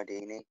blooming Troy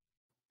Deeney.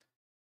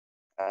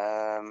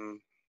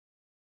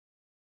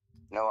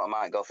 No, I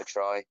might go for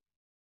Troy.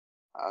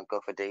 I'll go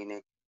for Deeney.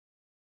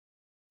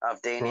 I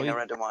have Deeney in a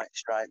red and white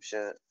striped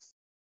shirt.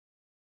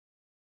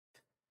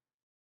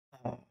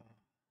 How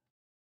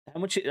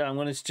much? I'm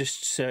going to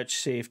just search,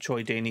 see if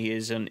Troy Deeney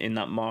is in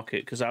that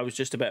market, because I was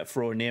just about to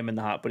throw a name in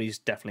the hat, but he's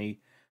definitely...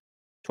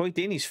 Troy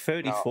Deeney's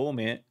 34,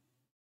 mate.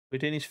 Troy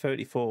Deeney's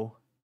 34.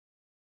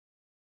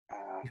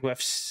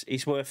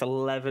 He's worth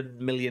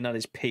 11 million at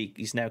his peak.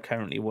 He's now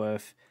currently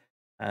worth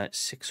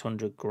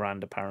 600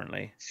 grand,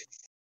 apparently.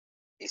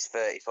 He's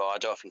 34. I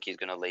don't think he's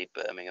going to leave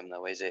Birmingham,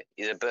 though, is he?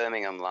 He's a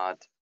Birmingham lad.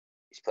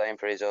 He's playing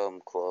for his home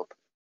club.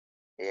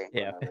 He ain't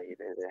going to leave,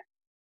 is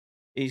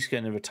he? He's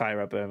going to retire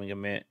at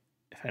Birmingham, mate,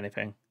 if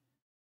anything.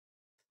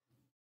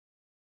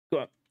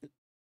 Go on.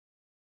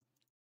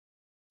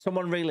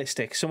 Someone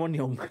realistic, someone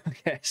young, I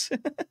guess.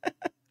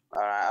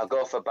 All right, I'll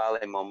go for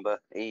Ballymumba.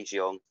 He's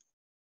young.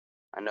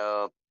 I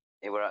know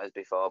he were at us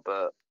before,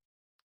 but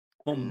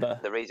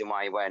Mumba. The reason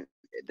why he went,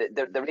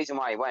 the reason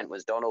why he went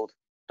was Donald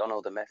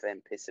and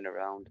Methane pissing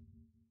around.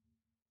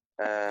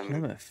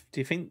 Plymouth.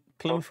 Do you think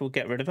Plymouth will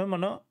get rid of him or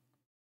not?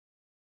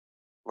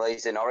 Well,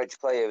 he's a Norwich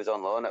player who was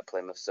on loan at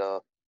Plymouth,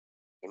 so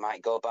he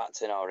might go back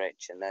to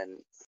Norwich, and then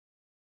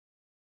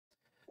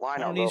why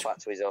not go back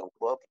to his own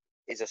club?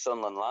 He's a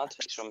Sunderland lad.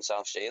 He's from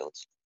South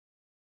Shields.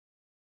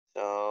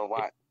 So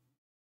why?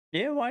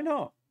 Yeah, why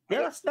not?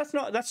 Yeah, that's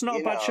not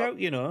a bad shout,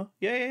 you know.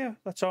 Yeah,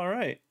 that's all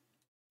right.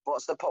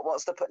 What's the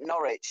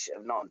Norwich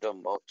have not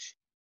done much.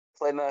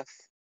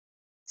 Plymouth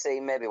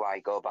team, maybe why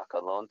go back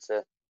on loan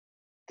to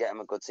get him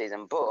a good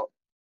season, but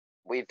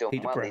we've done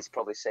well. He's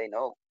probably saying,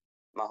 "Oh,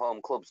 my home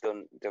club's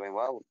doing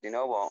well. You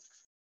know what?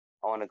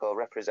 I want to go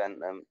represent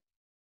them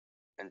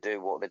and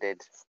do what they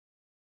did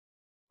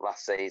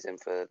last season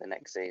for the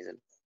next season."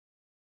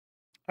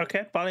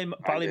 Okay,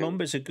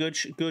 Ballymumba's a good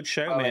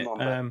show, mate.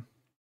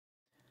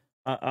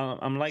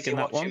 I'm liking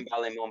that one.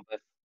 Ballymumba.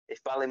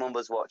 If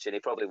Ballymumba's watching, he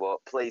probably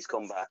won't. Please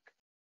come back.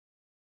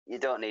 You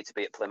don't need to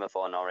be at Plymouth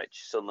or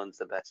Norwich. Sunderland's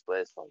the best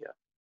place for you.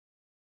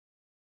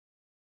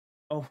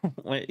 Oh,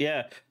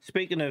 yeah.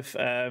 Speaking of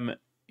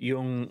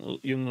young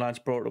lads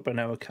brought up in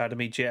our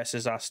academy, JS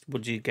has asked,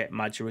 would you get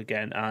Madger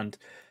again? And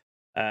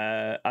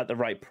at the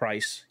right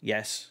price,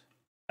 yes.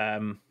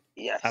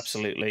 Yes,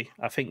 absolutely.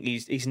 I think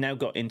he's now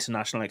got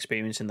international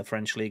experience in the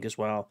French league as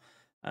well.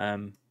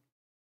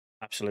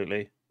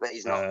 Absolutely. But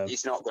he's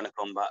not going to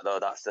come back, though.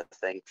 That's the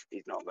thing.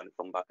 He's not going to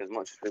come back. As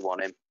much as we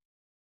want him,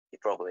 he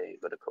probably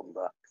ain't going to come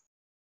back.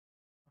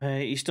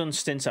 He's done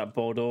stints at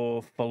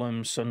Bordeaux,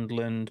 Fulham,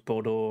 Sunderland,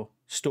 Bordeaux,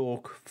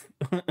 Stoke.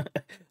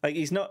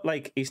 he's not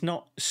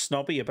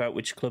snobby about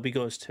which club he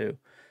goes to.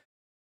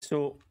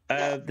 So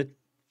the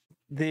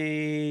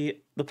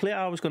player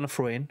I was going to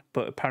throw in,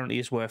 but apparently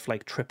is worth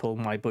like triple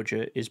my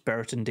budget, is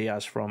Brereton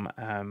Diaz from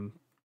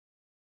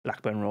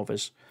Blackburn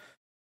Rovers.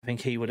 I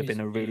think he would have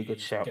been a really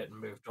good shout. Getting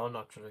moved on,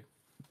 actually.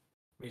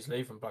 He's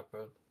leaving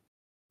Blackburn.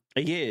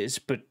 He is,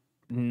 but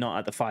not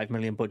at the 5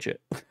 million budget.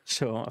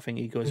 So I think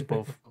he goes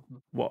above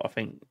what I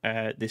think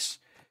this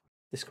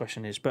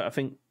question is. But I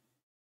think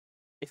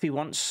if he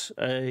wants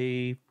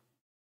if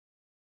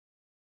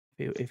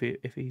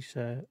he's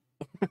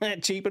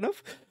cheap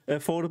enough,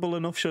 affordable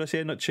enough, should I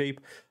say, not cheap,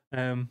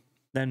 then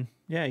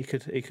yeah, he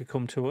could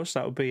come to us.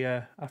 That would be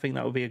I think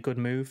that would be a good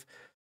move.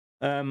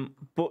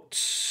 But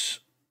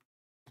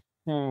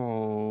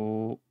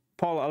Paul,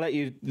 I'll let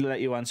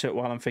you answer it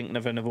while I'm thinking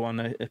of another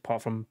one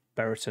apart from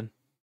Brereton.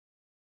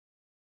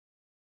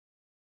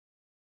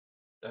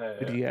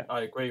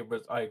 I agree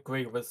with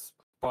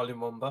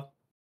Ballymumba.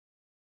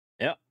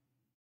 Yeah,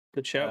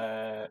 good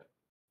shout.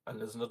 And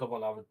there's another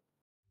one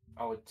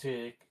I would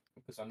take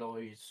because I know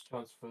he's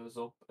transfers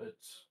up at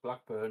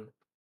Blackburn,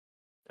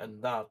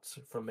 and that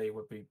for me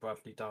would be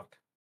Bradley Dack.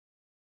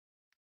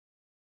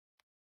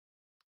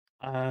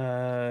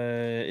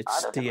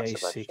 It's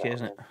DAC,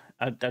 isn't it?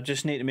 I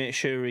just need to make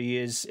sure he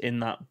is in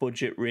that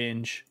budget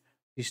range.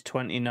 He's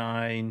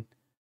 29.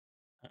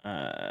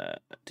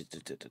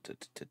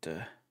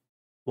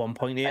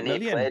 1.8 million.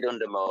 And he played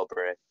under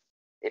Mowbray.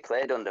 He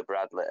played under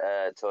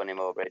Tony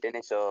Mowbray, didn't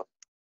he? So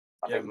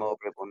I think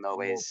Mowbray will know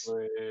his.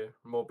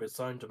 Mowbray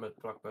signed him at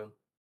Blackburn.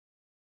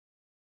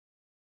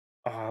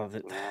 Oh,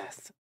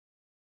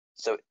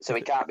 So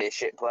he can't be a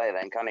shit player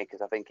then, can he?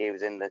 Because I think he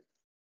was in the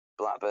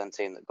Blackburn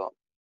team that got,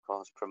 of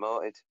course,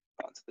 promoted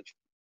back to the.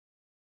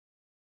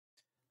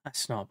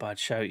 that's not a bad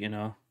shout, you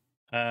know.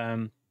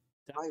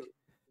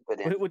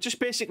 Brilliant. We're just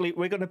basically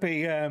we're going to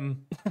be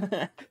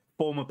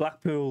former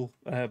Blackpool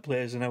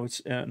players in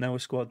our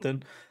squad.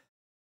 Then,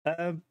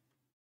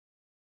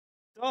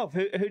 Dov,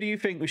 who do you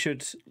think we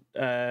should,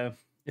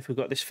 if we've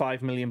got this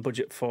 5 million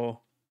budget for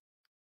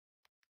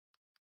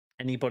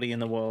anybody in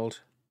the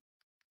world?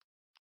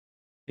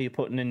 Who you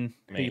putting in?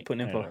 Mate, who you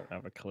putting in I for? don't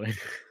have a clue.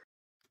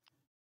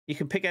 You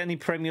can pick any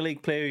Premier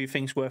League player you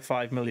think's worth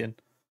 5 million.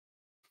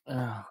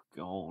 Oh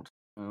God.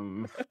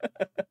 Who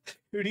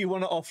do you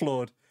want to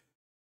offload?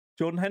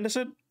 Jordan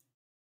Henderson?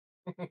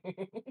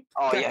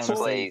 Oh yes,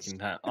 honestly, please.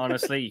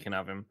 Honestly, you can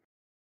have him.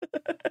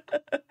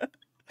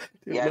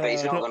 Yeah, but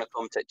he's No, not going to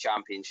come to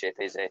Championship,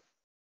 is he?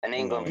 An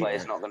England he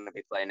player's won't. not going to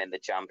be playing in the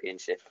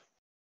Championship.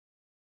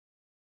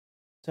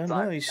 don't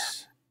know.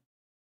 He's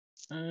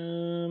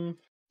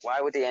Why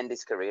would he end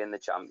his career in the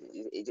Champions?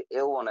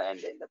 He'll want to end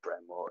it in the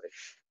Prem, won't he?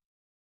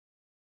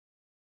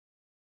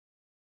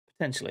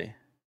 potentially.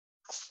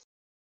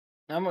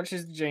 How much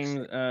is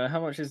James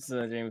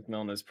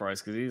Milner's price?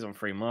 Because he's on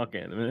free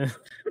market at the minute.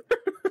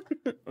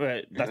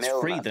 Right, that's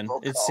Milner, free then.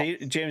 fuck It's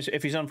off. James.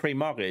 If he's on free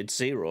market, it's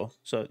 0.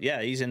 So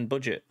yeah, he's in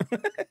budget.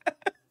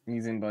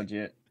 He's in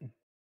budget.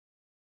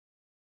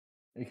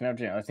 You can have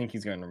James. I think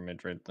he's going to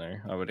Madrid though.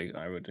 I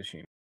would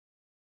assume.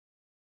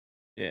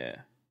 Yeah.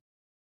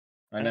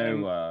 I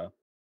know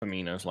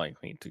Firmino's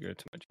likely to go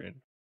to Madrid.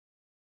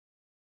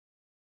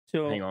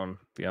 So Hang on,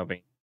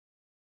 BRB.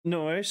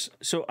 no worries.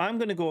 So I'm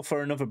going to go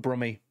for another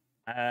Brummie.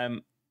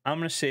 I'm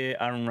going to say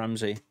Aaron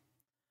Ramsey.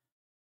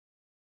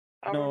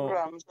 Aaron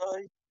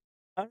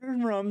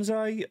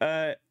Ramsey.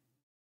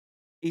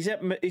 He's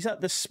at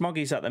the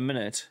Smoggies at the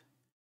minute,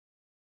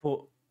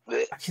 but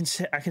I can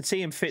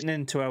see him fitting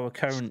into our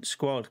current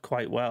squad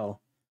quite well.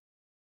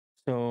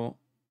 So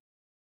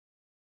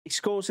he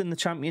scores in the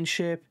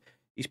Championship.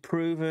 He's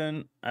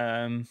proven.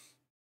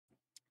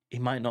 He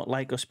might not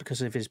like us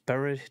because of his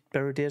buried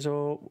days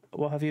or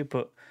what have you,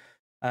 but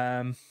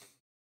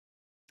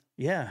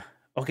yeah,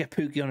 I'll get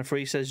Pookie on a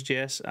free, says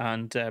Jess,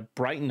 and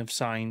Brighton have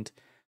signed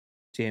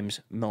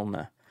James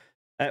Milner.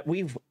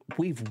 We've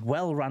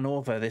well ran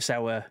over this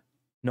hour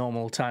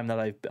normal time that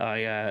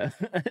I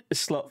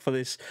slot for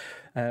this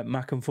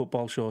Mac and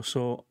Football show.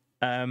 So,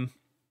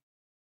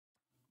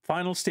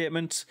 final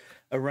statement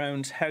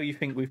around how you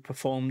think we've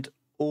performed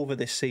over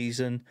this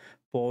season,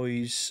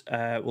 boys.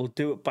 We'll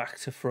do it back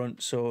to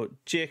front. So,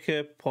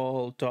 Jacob,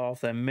 Paul,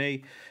 Darth, then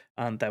me,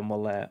 and then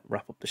we'll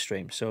wrap up the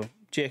stream. So,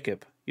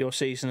 Jacob, your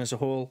season as a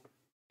whole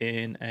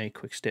in a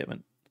quick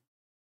statement.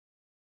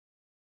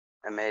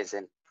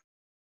 Amazing.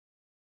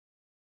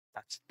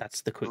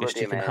 That's the quickest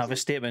Bloody you can have a amazing.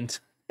 statement.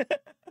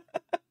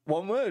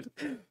 One word.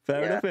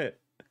 Fair enough,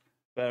 it.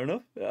 Fair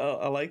enough.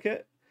 I like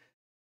it.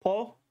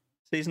 Paul,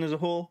 season as a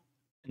whole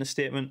in a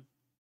statement.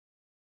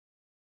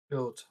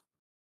 Good.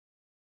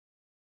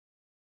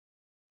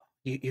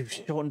 You've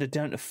shortened it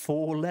down to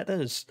 4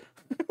 letters.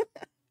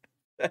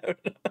 Fair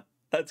enough.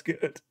 That's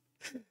good.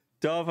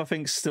 Darv, I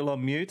think, is still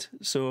on mute,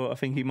 so I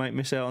think he might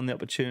miss out on the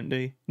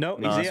opportunity. No,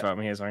 No, he's that's here. right.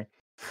 I'm here. Sorry.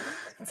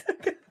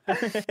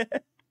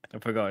 I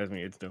forgot he was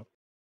muted still.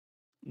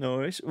 No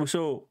worries.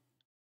 So,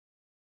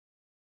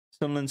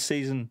 Sunderland's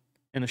season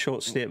in a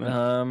short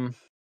statement.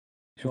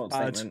 Short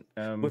We've had-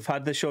 statement. We've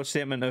had the short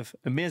statement of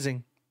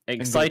amazing.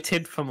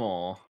 Excited for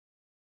more.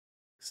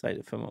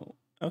 Excited for more.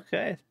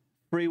 Okay.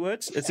 3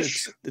 words.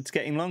 It's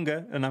getting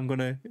longer, and I'm going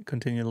to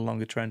continue the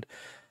longer trend.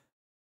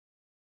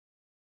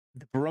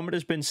 The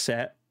barometer's been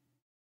set.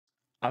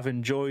 I've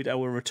enjoyed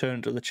our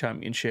return to the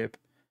Championship.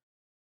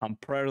 I'm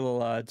proud of the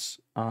lads,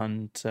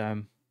 and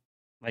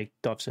like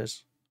Dov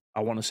says, I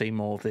want to see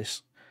more of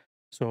this.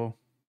 So,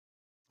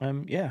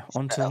 yeah,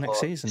 on to the next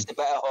season. Just a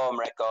better home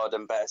record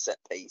and better set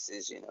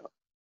pieces, you know.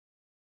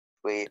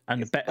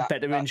 And a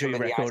better injury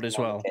record as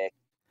well.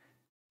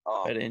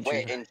 Oh, Better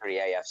injury. injury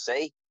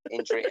AFC.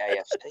 Injury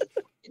AFC.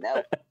 You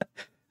know.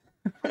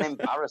 An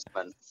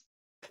embarrassment.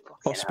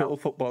 Hospital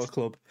Football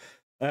Club.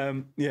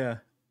 Yeah.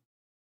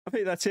 I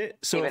think that's it.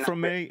 So Even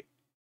from me,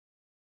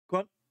 go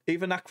on.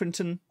 Even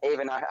Accrington.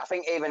 I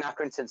think even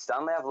Accrington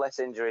Stanley have less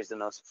injuries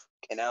than us.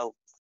 You know.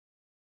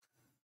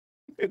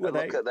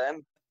 Look at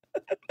them.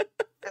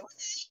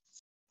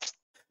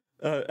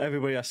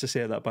 Everybody has to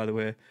say that, by the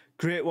way.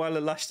 Great while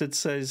it lasted,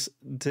 says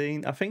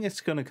Dean. I think it's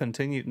going to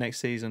continue next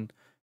season.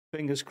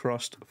 Fingers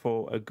crossed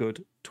for a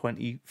good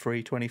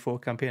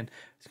 23-24 campaign.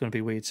 It's going to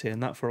be weird saying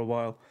that for a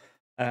while.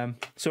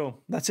 So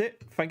that's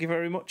it. Thank you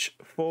very much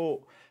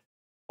for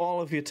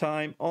all of your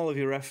time, all of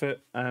your effort,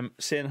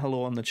 saying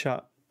hello on the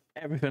chat,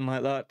 everything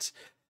like that.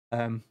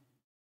 Well,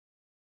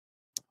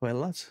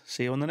 lads,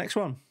 see you on the next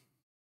one.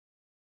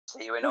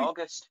 See you in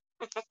August.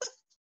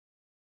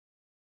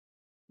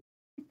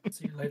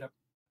 See you later.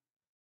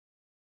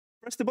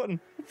 Press the button.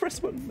 Press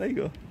the button. There you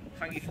go.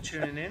 Thank you for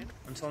tuning in.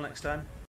 Until next time.